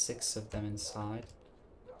there's 6 of them inside.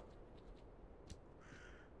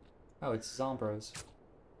 Oh, it's Zombros.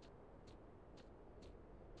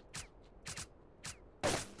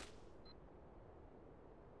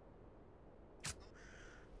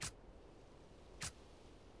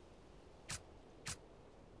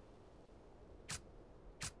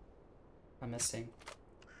 I'm missing.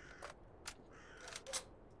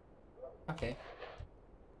 Okay.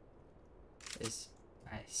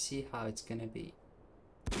 I see how it's gonna be.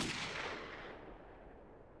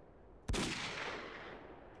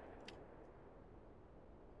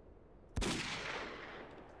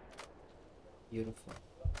 Beautiful.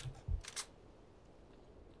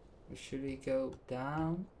 Should we go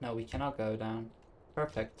down? No, we cannot go down.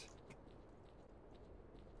 Perfect.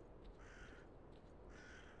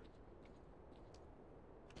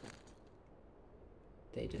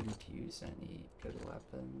 They didn't use any good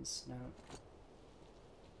weapons, no.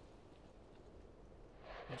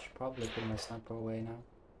 I should probably put my sniper away now.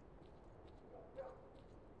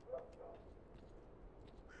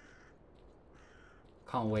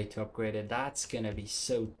 Can't wait to upgrade it. That's gonna be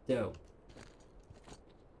so dope.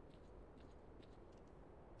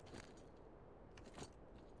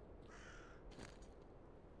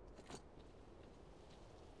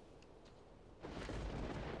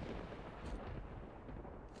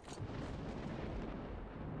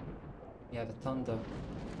 Yeah, the Thunder.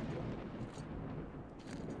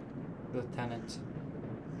 Lieutenant.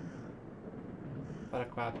 But a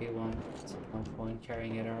crappy one. It's no point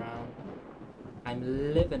carrying it around.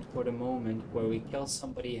 I'm living for the moment where we kill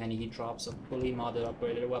somebody and he drops a fully modded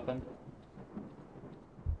upgraded weapon.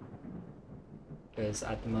 Because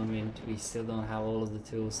at the moment we still don't have all of the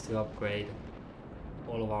tools to upgrade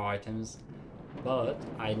all of our items. But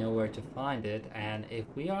I know where to find it, and if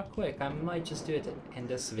we are quick, I might just do it in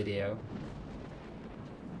this video.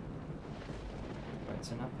 Right,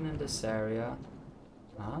 so nothing in this area.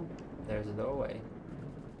 There's a doorway.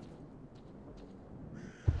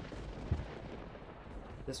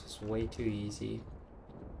 This was way too easy.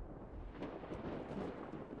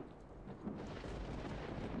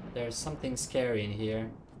 There's something scary in here.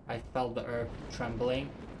 I felt the earth trembling.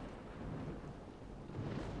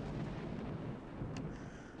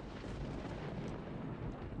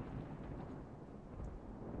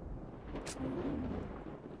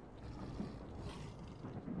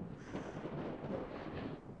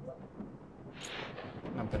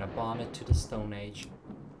 I'm gonna bomb it to the Stone Age.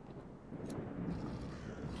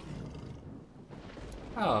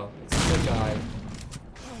 Oh, it's a good guy.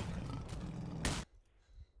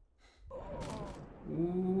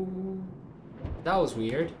 Ooh, that was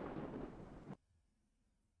weird.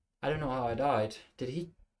 I don't know how I died. Did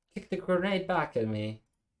he kick the grenade back at me?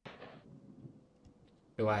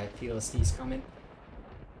 Do I feel a sneeze coming?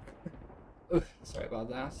 Oof, sorry about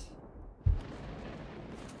that.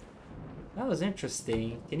 That was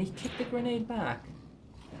interesting. Can he kick the grenade back?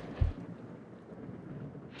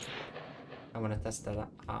 I want to test that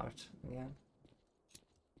out again.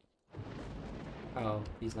 Oh,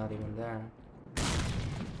 he's not even there.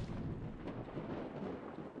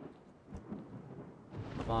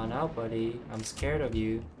 Come on out, buddy. I'm scared of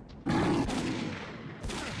you. Oh,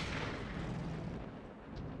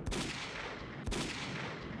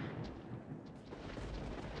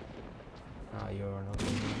 you're not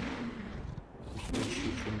gonna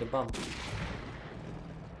shoot you in the bum.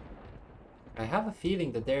 I have a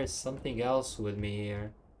feeling that there's something else with me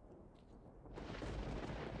here.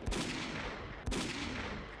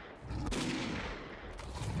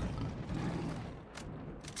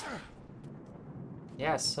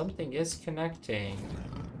 Yeah, something is connecting.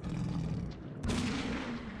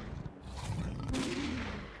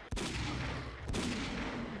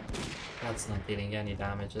 That's not dealing any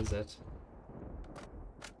damage, is it?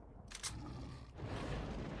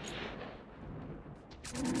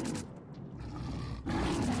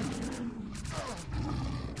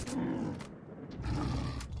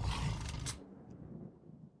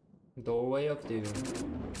 Doorway of Doom.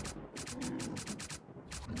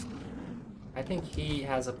 I think he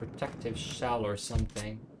has a protective shell or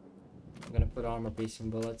something. I'm gonna put armor piercing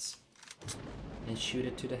bullets and shoot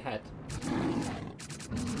it to the head.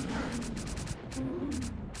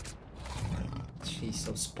 She's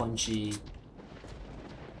so spongy.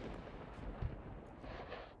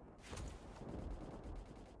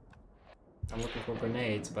 I'm looking for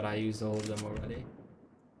grenades, but I used all of them already.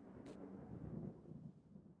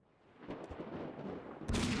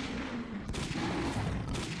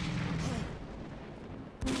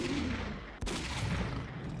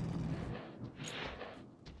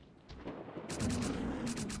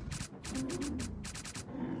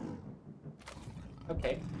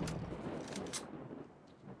 Okay.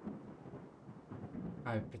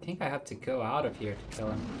 I think I have to go out of here to kill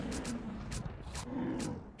him.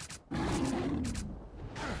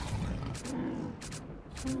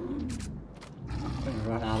 I'm gonna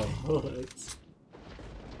run out of bullets.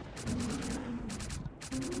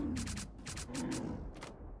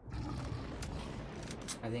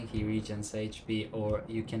 I think he regens HP, or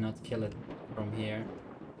you cannot kill it from here.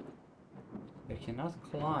 You cannot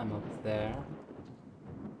climb up there.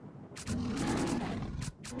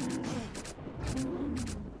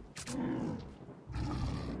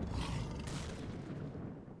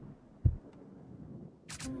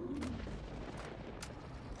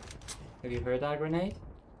 Have you heard that grenade?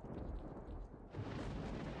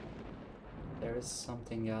 There is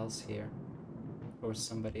something else here. Or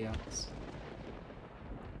somebody else.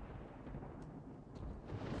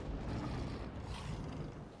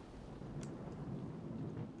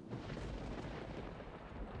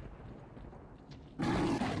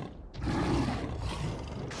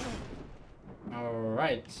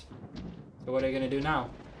 Alright. So what are you gonna do now?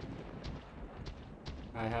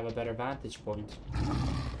 I have a better vantage point.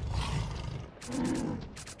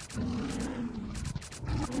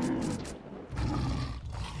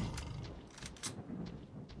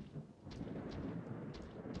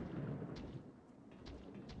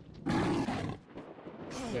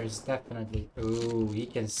 There's definitely... Ooh, he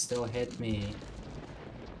can still hit me.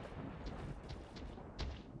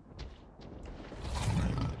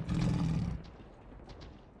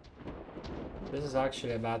 This is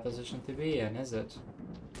actually a bad position to be in, is it?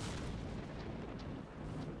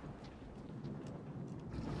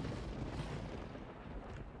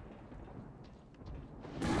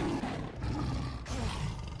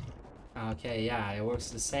 Okay, yeah, it works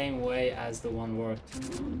the same way as the one worked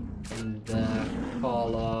in the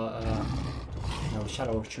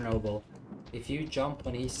Shadow of Chernobyl. If you jump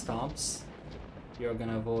when he stomps, you're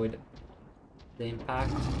gonna avoid the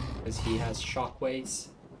impact because he has shockwaves.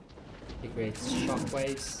 He creates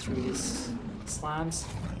shockwaves through his slams.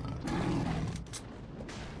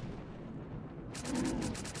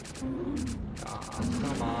 Ah,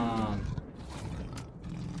 come on.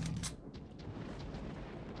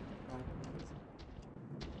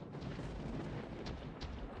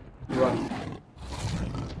 Run.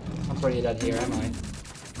 I'm pretty dead here, am I?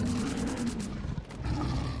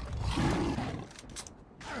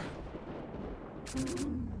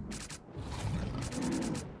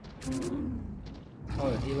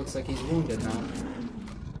 Oh, he looks like he's wounded now.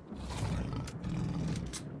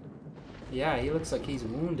 Yeah, he looks like he's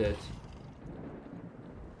wounded.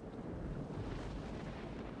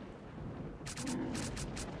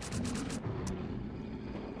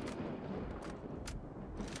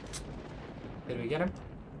 Did we get him?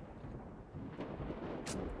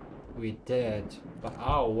 We did, but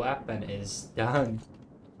our weapon is done.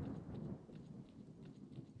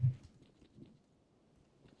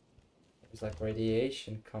 There's like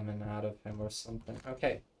radiation coming out of him or something.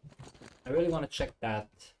 Okay, I really want to check that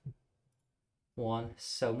one.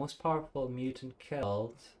 So, most powerful mutant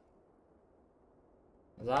killed.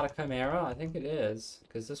 Is that a chimera? I think it is,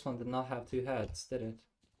 because this one did not have two heads, did it?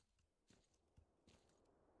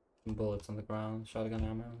 Some bullets on the ground, shotgun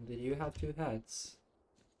ammo. Did you have two heads?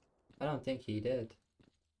 I don't think he did.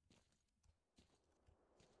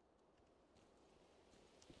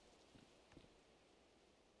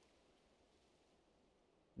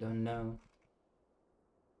 Don't know.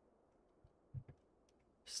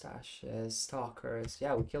 Stashes, stalkers.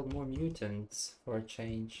 Yeah, we killed more mutants for a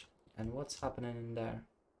change. And what's happening in there?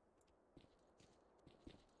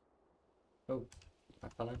 Oh, I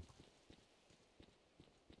fell in.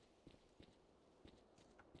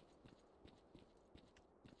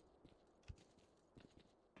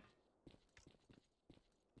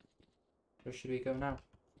 Where should we go now?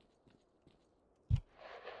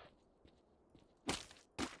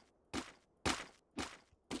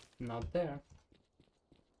 Not there.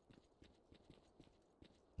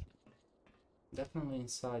 Definitely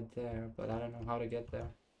inside there, but I don't know how to get there.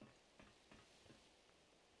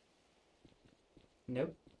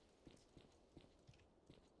 Nope.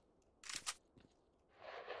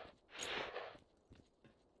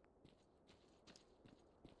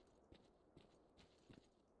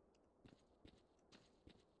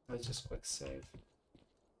 Let's just quick save.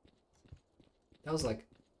 That was like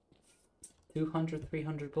 200,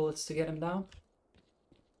 300 bullets to get him down.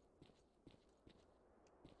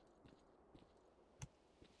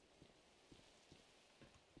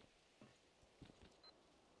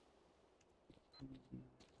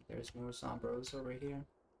 There's more Zombros over here.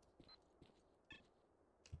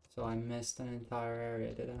 So I missed an entire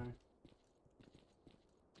area, did I?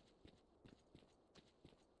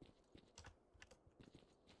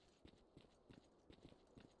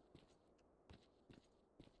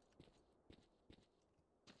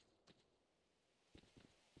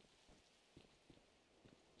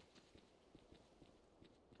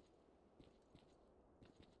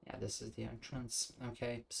 Yeah, this is the entrance.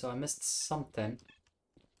 Okay, so I missed something.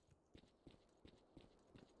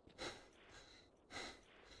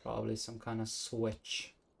 Probably some kind of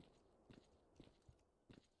switch.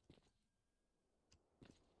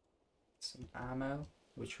 Some ammo,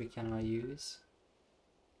 which we cannot use.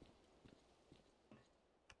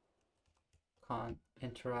 Can't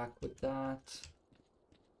interact with that.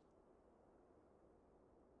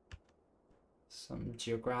 Some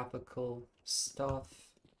geographical stuff.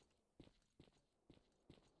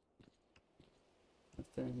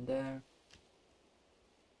 Nothing in there.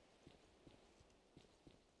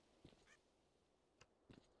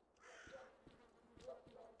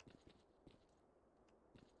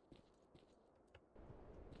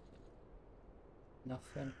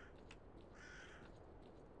 Nothing.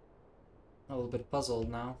 A little bit puzzled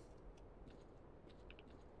now.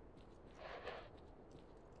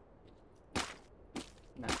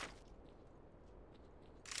 No.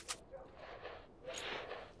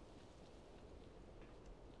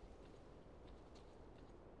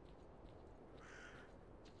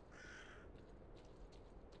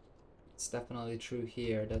 It's definitely true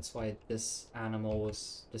here. That's why this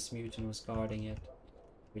mutant was guarding it.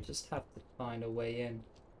 We just have to find a way in.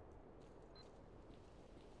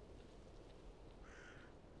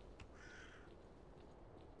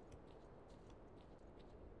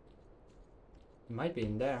 It might be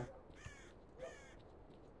in there.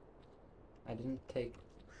 I didn't take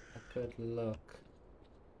a good look.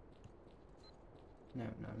 No,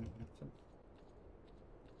 nothing.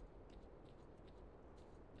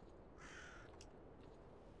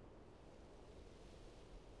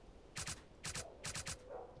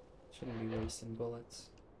 Shouldn't be wasting bullets.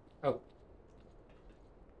 Oh.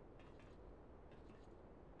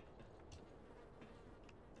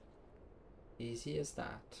 Easy as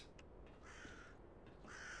that.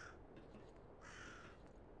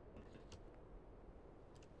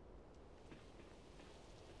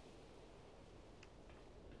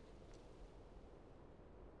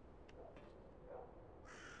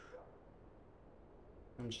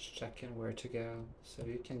 I'm just checking where to go. So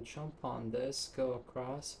you can jump on this, go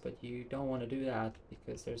across, but you don't want to do that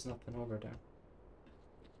because there's nothing over there.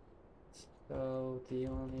 So the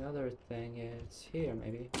only other thing is here,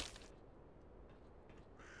 maybe.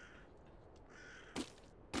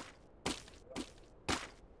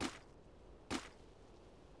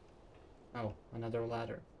 Oh, another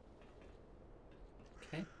ladder.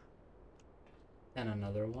 Okay. And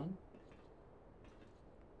another one.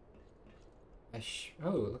 Oh,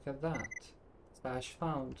 look at that. Stash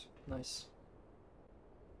found. Nice.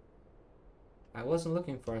 I wasn't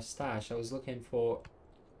looking for a stash, I was looking for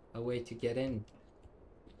a way to get in.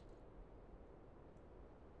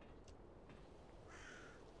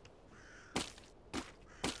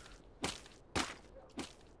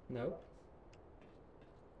 Nope.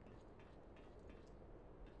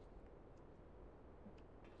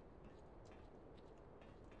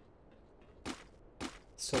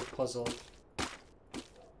 So puzzled.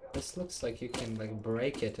 This looks like you can like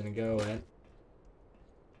break it and go in.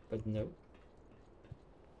 But nope.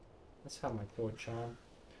 Let's have my torch on.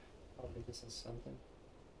 Probably this is something.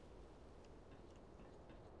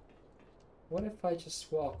 What if I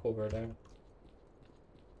just walk over there?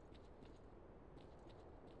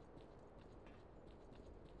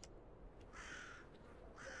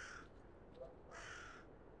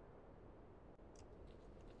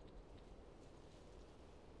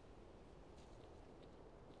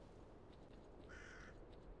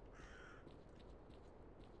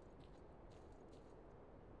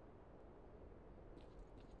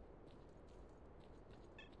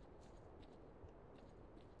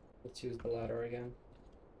 Let's use the ladder again.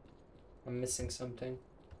 I'm missing something.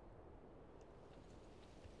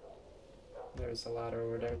 There's a ladder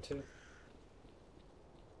over there too.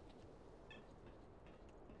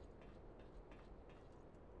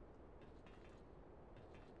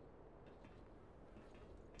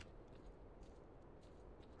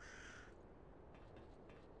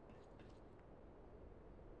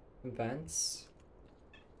 Vents.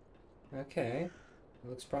 Okay.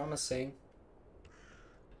 Looks promising.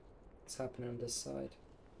 What's happening on this side?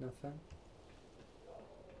 Nothing.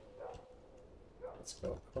 Let's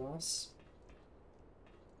go across.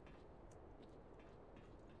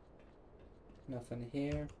 Nothing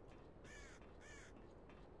here.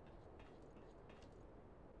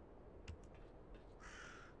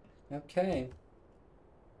 Okay.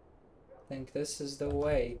 I think this is the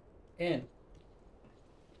way in.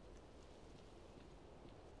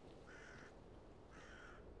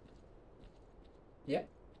 Yep.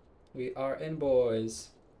 We are in,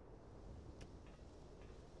 boys.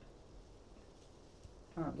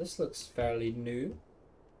 Ah, this looks fairly new.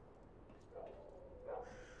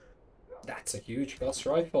 That's a huge Gauss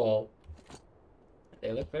rifle.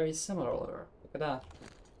 They look very similar. Look at that.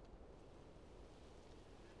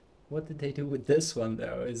 What did they do with this one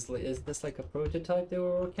though? Is this like a prototype they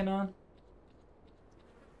were working on?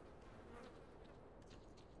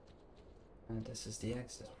 And this is the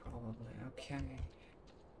exit probably. Okay.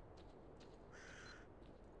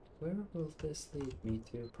 Where will this lead me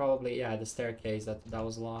to? Probably, yeah, the staircase that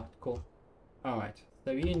was locked. Cool. Alright,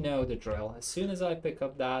 so you know the drill. As soon as I pick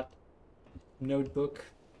up that notebook,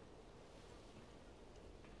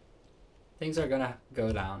 things are gonna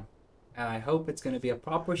go down. And I hope it's gonna be a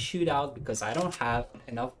proper shootout because I don't have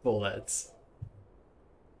enough bullets.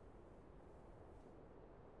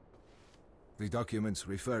 The documents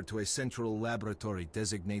refer to a central laboratory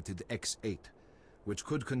designated X8, which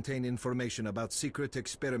could contain information about secret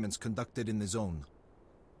experiments conducted in the zone.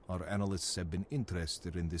 Our analysts have been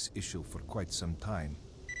interested in this issue for quite some time.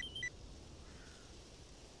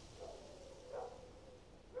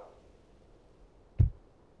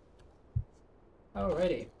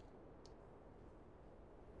 Alrighty.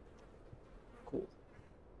 Cool.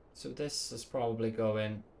 So this is probably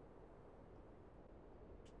going...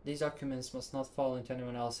 These documents must not fall into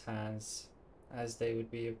anyone else's hands, as they would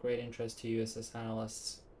be of great interest to you as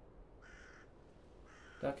analysts.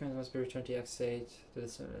 Documents must be returned to X8.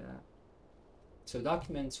 So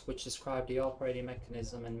documents which describe the operating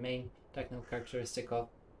mechanism and main technical characteristic of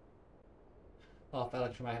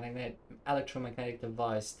electromagnetic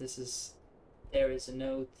device. There is a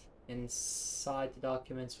note inside the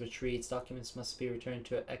documents which reads, documents must be returned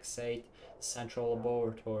to X8 Central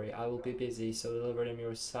Laboratory. I will be busy, so deliver them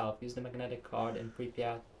yourself. Use the magnetic card in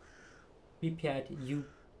Pripyat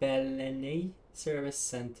Yubileyny Service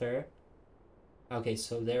Center. Okay,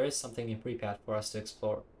 so there is something in Pripyat for us to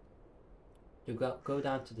explore. You go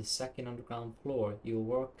down to the second underground floor. You'll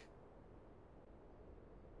work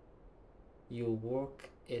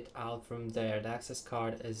it out from there. The access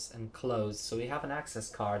card is enclosed, so we have an access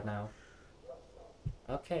card now.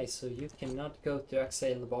 Okay, so you cannot go to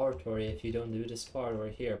X8 Laboratory if you don't do this part over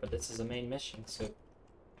here, but this is a main mission, so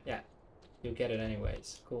yeah, you'll get it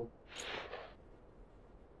anyways. Cool.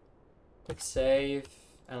 Quick save,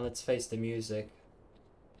 and let's face the music.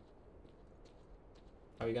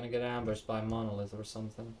 Are we gonna get ambushed by Monolith or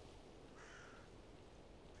something?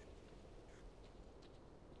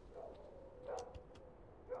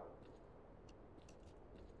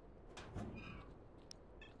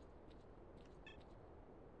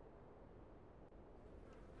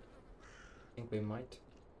 I think we might.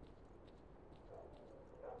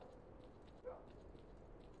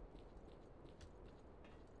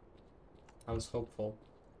 I was hopeful.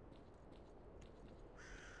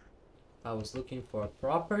 I was looking for a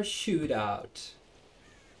proper shootout.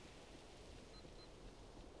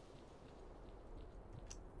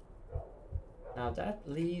 Now that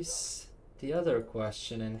leaves the other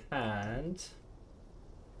question in hand.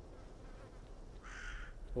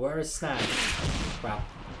 Where is Snack? Crap.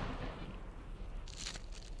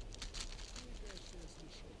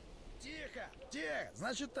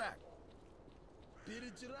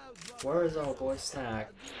 Where is our boy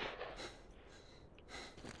Snack?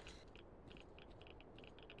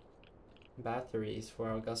 Batteries for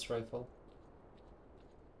our Gus rifle.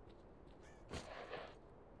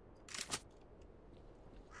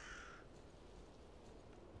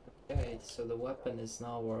 Okay, so the weapon is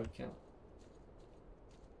not working.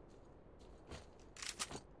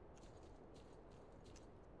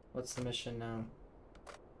 What's the mission now?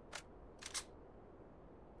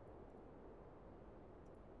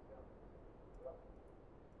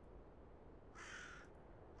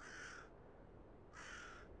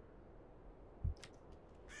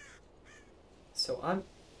 So I'm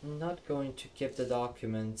not going to give the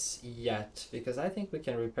documents yet, because I think we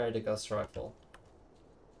can repair the Gus rifle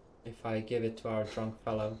if I give it to our drunk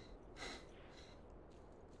fellow.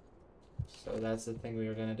 So that's the thing we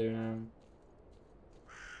are gonna do now.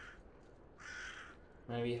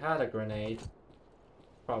 And we had a grenade,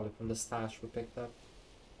 probably from the stash we picked up.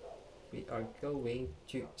 We are going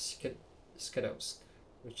to S.T.A.L.K.E.R,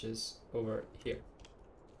 which is over here.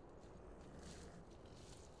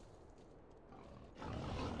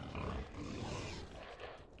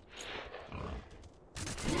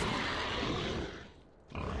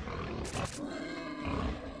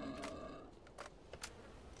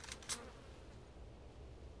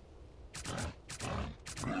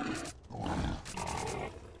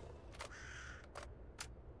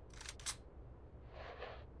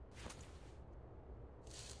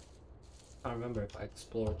 I don't remember if I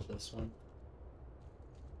explored this one.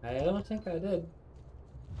 I don't think I did.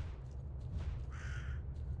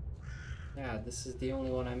 Yeah, this is the only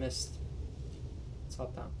one I missed. Let's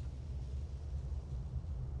hop down.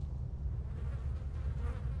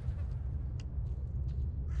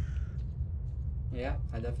 Yeah,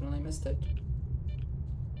 I definitely missed it.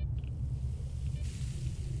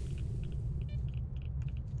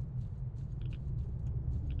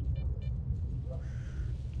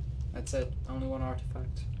 That's it, only one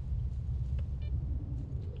artifact.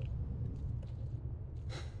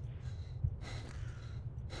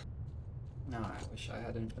 No, I wish I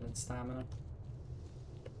had infinite stamina.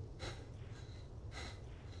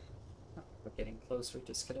 Oh, we're getting closer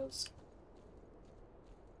to S.T.A.L.K.E.R.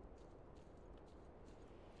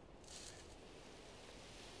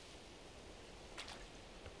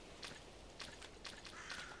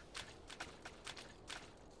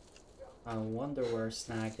 I wonder where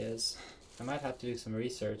Snag is. I might have to do some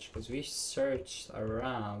research because we searched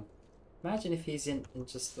around. Imagine if he's in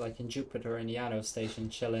just like in Jupiter Indiana station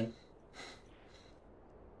chilling.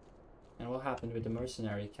 And what happened with the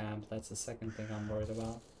mercenary camp? That's the second thing I'm worried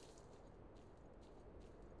about.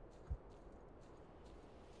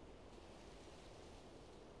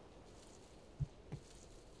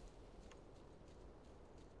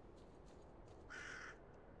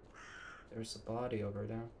 There's a body over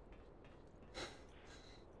there.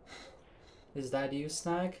 Is that you,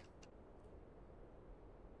 Snag?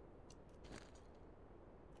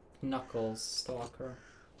 Knuckles, Stalker.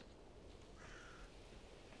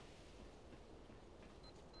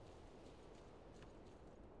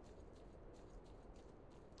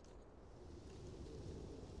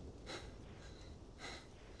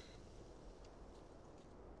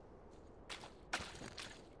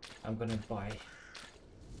 I'm gonna buy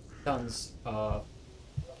tons of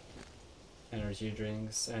energy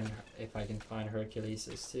drinks, and if I can find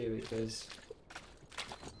Herculeses too, because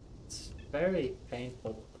it's very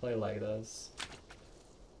painful to play like this.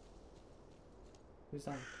 Who's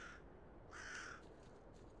that?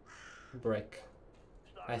 Brick.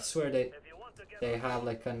 I swear they have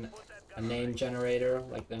like a name generator,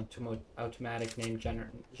 like the automatic name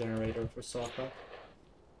generator for soccer.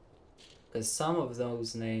 Because some of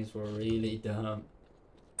those names were really dumb.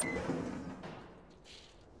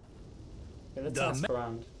 Okay, let's ask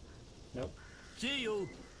around. Nope. See you.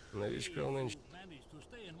 Новичков нынче. Managed to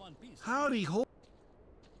stay in one piece. Howdy ho!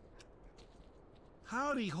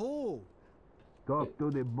 Howdy ho! Talk to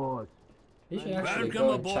the boss. You should actually Welcome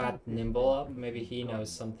go and aboard. chat Nimble up. Maybe he knows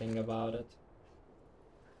something about it.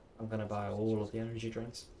 I'm gonna buy all of the energy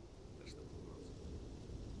drinks.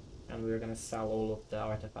 And we're gonna sell all of the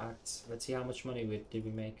artifacts. Let's see how much money did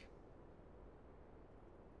we make.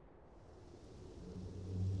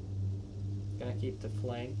 Gonna keep the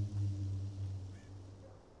flame.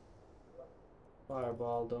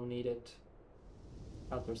 Fireball, don't need it.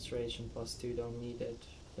 Health restoration +2, don't need it.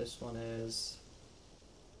 This one is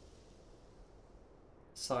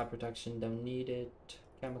side protection, don't need it.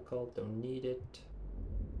 Chemical, don't need it.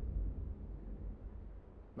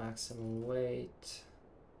 Maximum weight.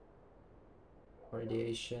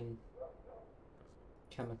 Radiation.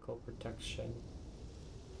 Chemical protection.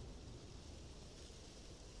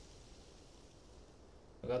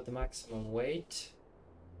 I got the maximum weight.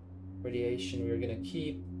 Radiation we're gonna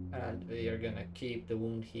keep, and we are gonna keep the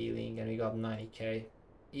wound healing, and we got 90k.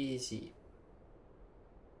 Easy.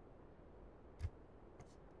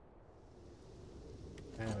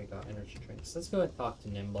 And we got energy drinks. Let's go and talk to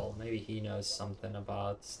Nimble. Maybe he knows something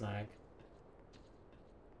about Snag.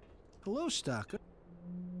 Hello, Stalker.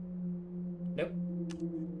 Nope.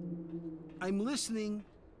 I'm listening.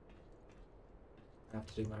 I have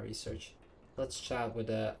to do my research. Let's chat with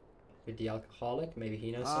the alcoholic. Maybe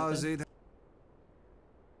he knows How's something. it?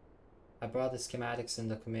 I brought the schematics and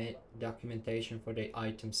documentation for the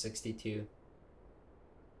item 62.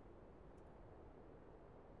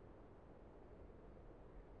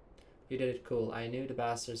 You did it cool. I knew the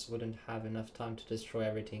bastards wouldn't have enough time to destroy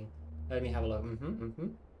everything. Let me have a look.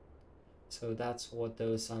 So that's what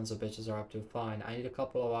those sons of bitches are up to. Fine. I need a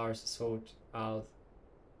couple of hours to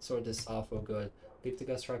sort this out for good. Leave the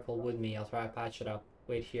ghost rifle with me. I'll try to patch it up.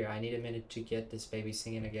 Wait here. I need a minute to get this baby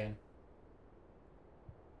singing again.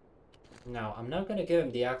 Now, I'm not gonna give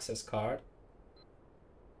him the access card.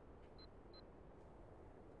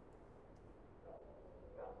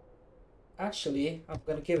 Actually, I'm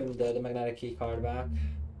gonna give him the magnetic key card back.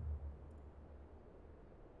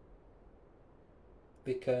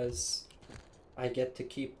 Because I get to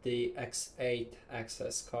keep the X8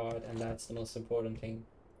 access card, and that's the most important thing.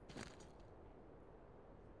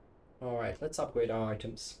 Alright, let's upgrade our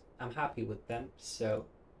items. I'm happy with them, so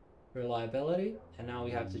reliability, and now we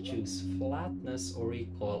have to choose flatness or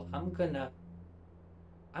recoil. I'm gonna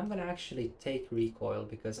actually take recoil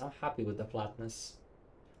because I'm happy with the flatness.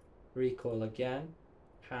 Recoil again.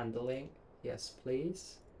 Handling, yes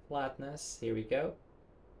please. Flatness, here we go.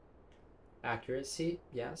 Accuracy,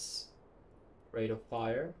 yes. Rate of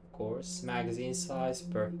fire, of course. Magazine size,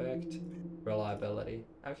 perfect. Reliability,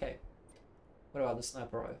 okay. What about the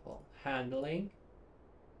sniper rifle? Handling,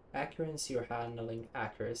 accuracy or handling,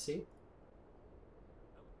 accuracy.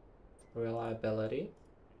 Reliability.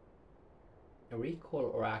 Recoil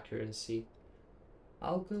or accuracy?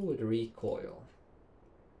 I'll go with recoil.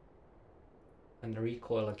 And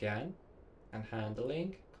recoil again. And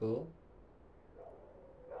handling, cool.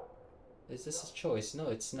 Is this a choice? No,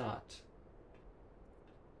 it's not.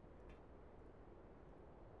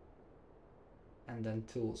 And then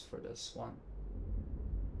tools for this one.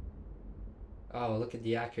 Oh, look at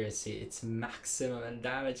the accuracy. It's maximum and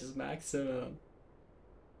damage is maximum.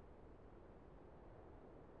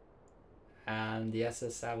 And the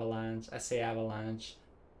SA Avalanche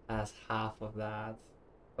has half of that,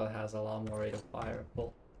 but has a lot more rate of fire.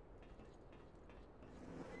 Cool.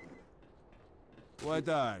 What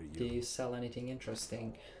are Do you? you sell anything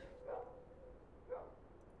interesting?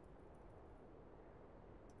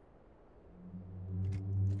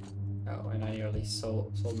 Oh, and I nearly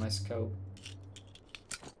sold my scope.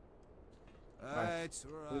 That's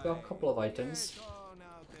We got a couple of items.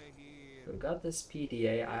 We got this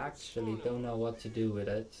PDA. I actually don't know what to do with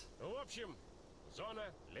it. В общем, зона,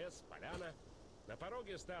 лес, поляна. На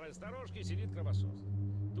пороге старой сторожки сидит кровосос.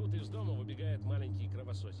 Тут из дома выбегает маленький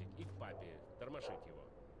кровососик и к папе тормошит его.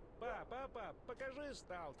 Пап, покажи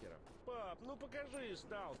сталкеров. Пап, ну покажи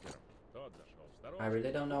сталкеров. Тот зашел в сторожку. I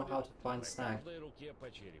really don't know how to find На Snag. каждой руке по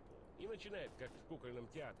черепу. И начинает, как в кукольном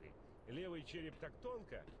театре. Левый череп так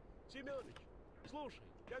тонко. Семёныч, слушай,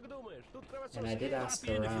 как думаешь, тут кровосос... And I did ask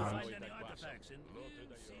around.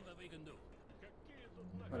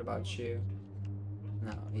 What about you?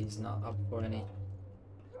 No, he's not up for any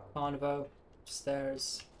convo.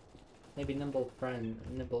 Stairs. Maybe Nimble's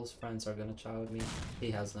friends are gonna chat with me.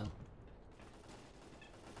 He has none.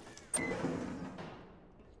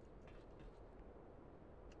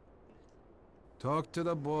 Talk to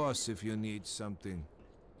the boss if you need something.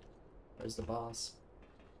 Where's the boss?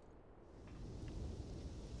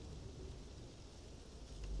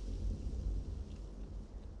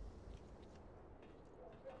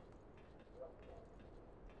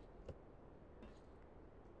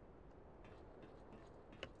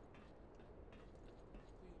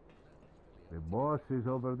 The boss is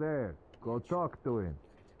over there. Go talk to him.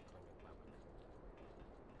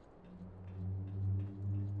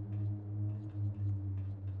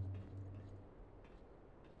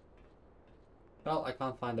 Well, I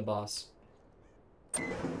can't find the boss.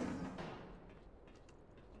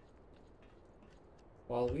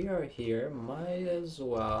 While we are here, might as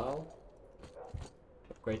well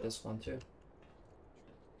upgrade this one too.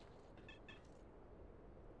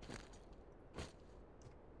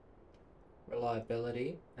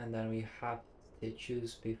 Reliability, and then we have to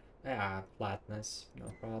choose flatness,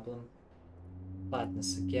 no problem.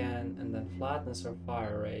 Flatness again, and then flatness or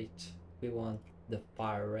fire rate. We want the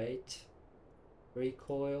fire rate.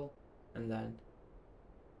 Recoil, and then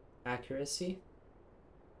accuracy.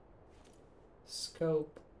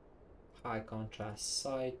 Scope, high contrast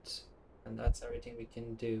sight, and that's everything we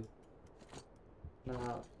can do.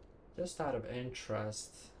 Now, just out of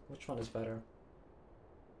interest, which one is better?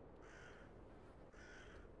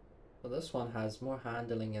 Well, this one has more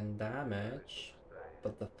handling and damage,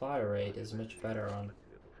 but the fire rate is much better on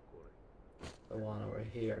the one over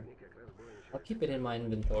here. I'll keep it in my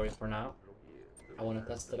inventory for now. I want to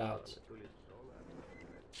test it out.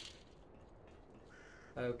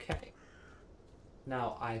 Okay.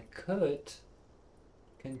 Now I could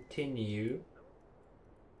continue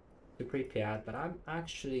to Pripyat, but I'm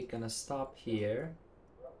actually gonna stop here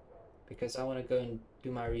because I want to go and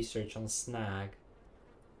do my research on Snag.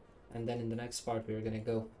 And then in the next part we're gonna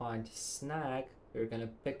go find Snag. We're gonna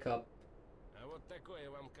pick up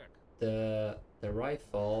the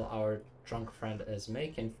rifle our drunk friend is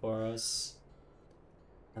making for us.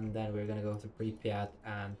 And then we're gonna go to Pripyat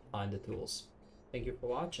and find the tools. Thank you for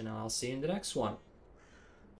watching, and I'll see you in the next one.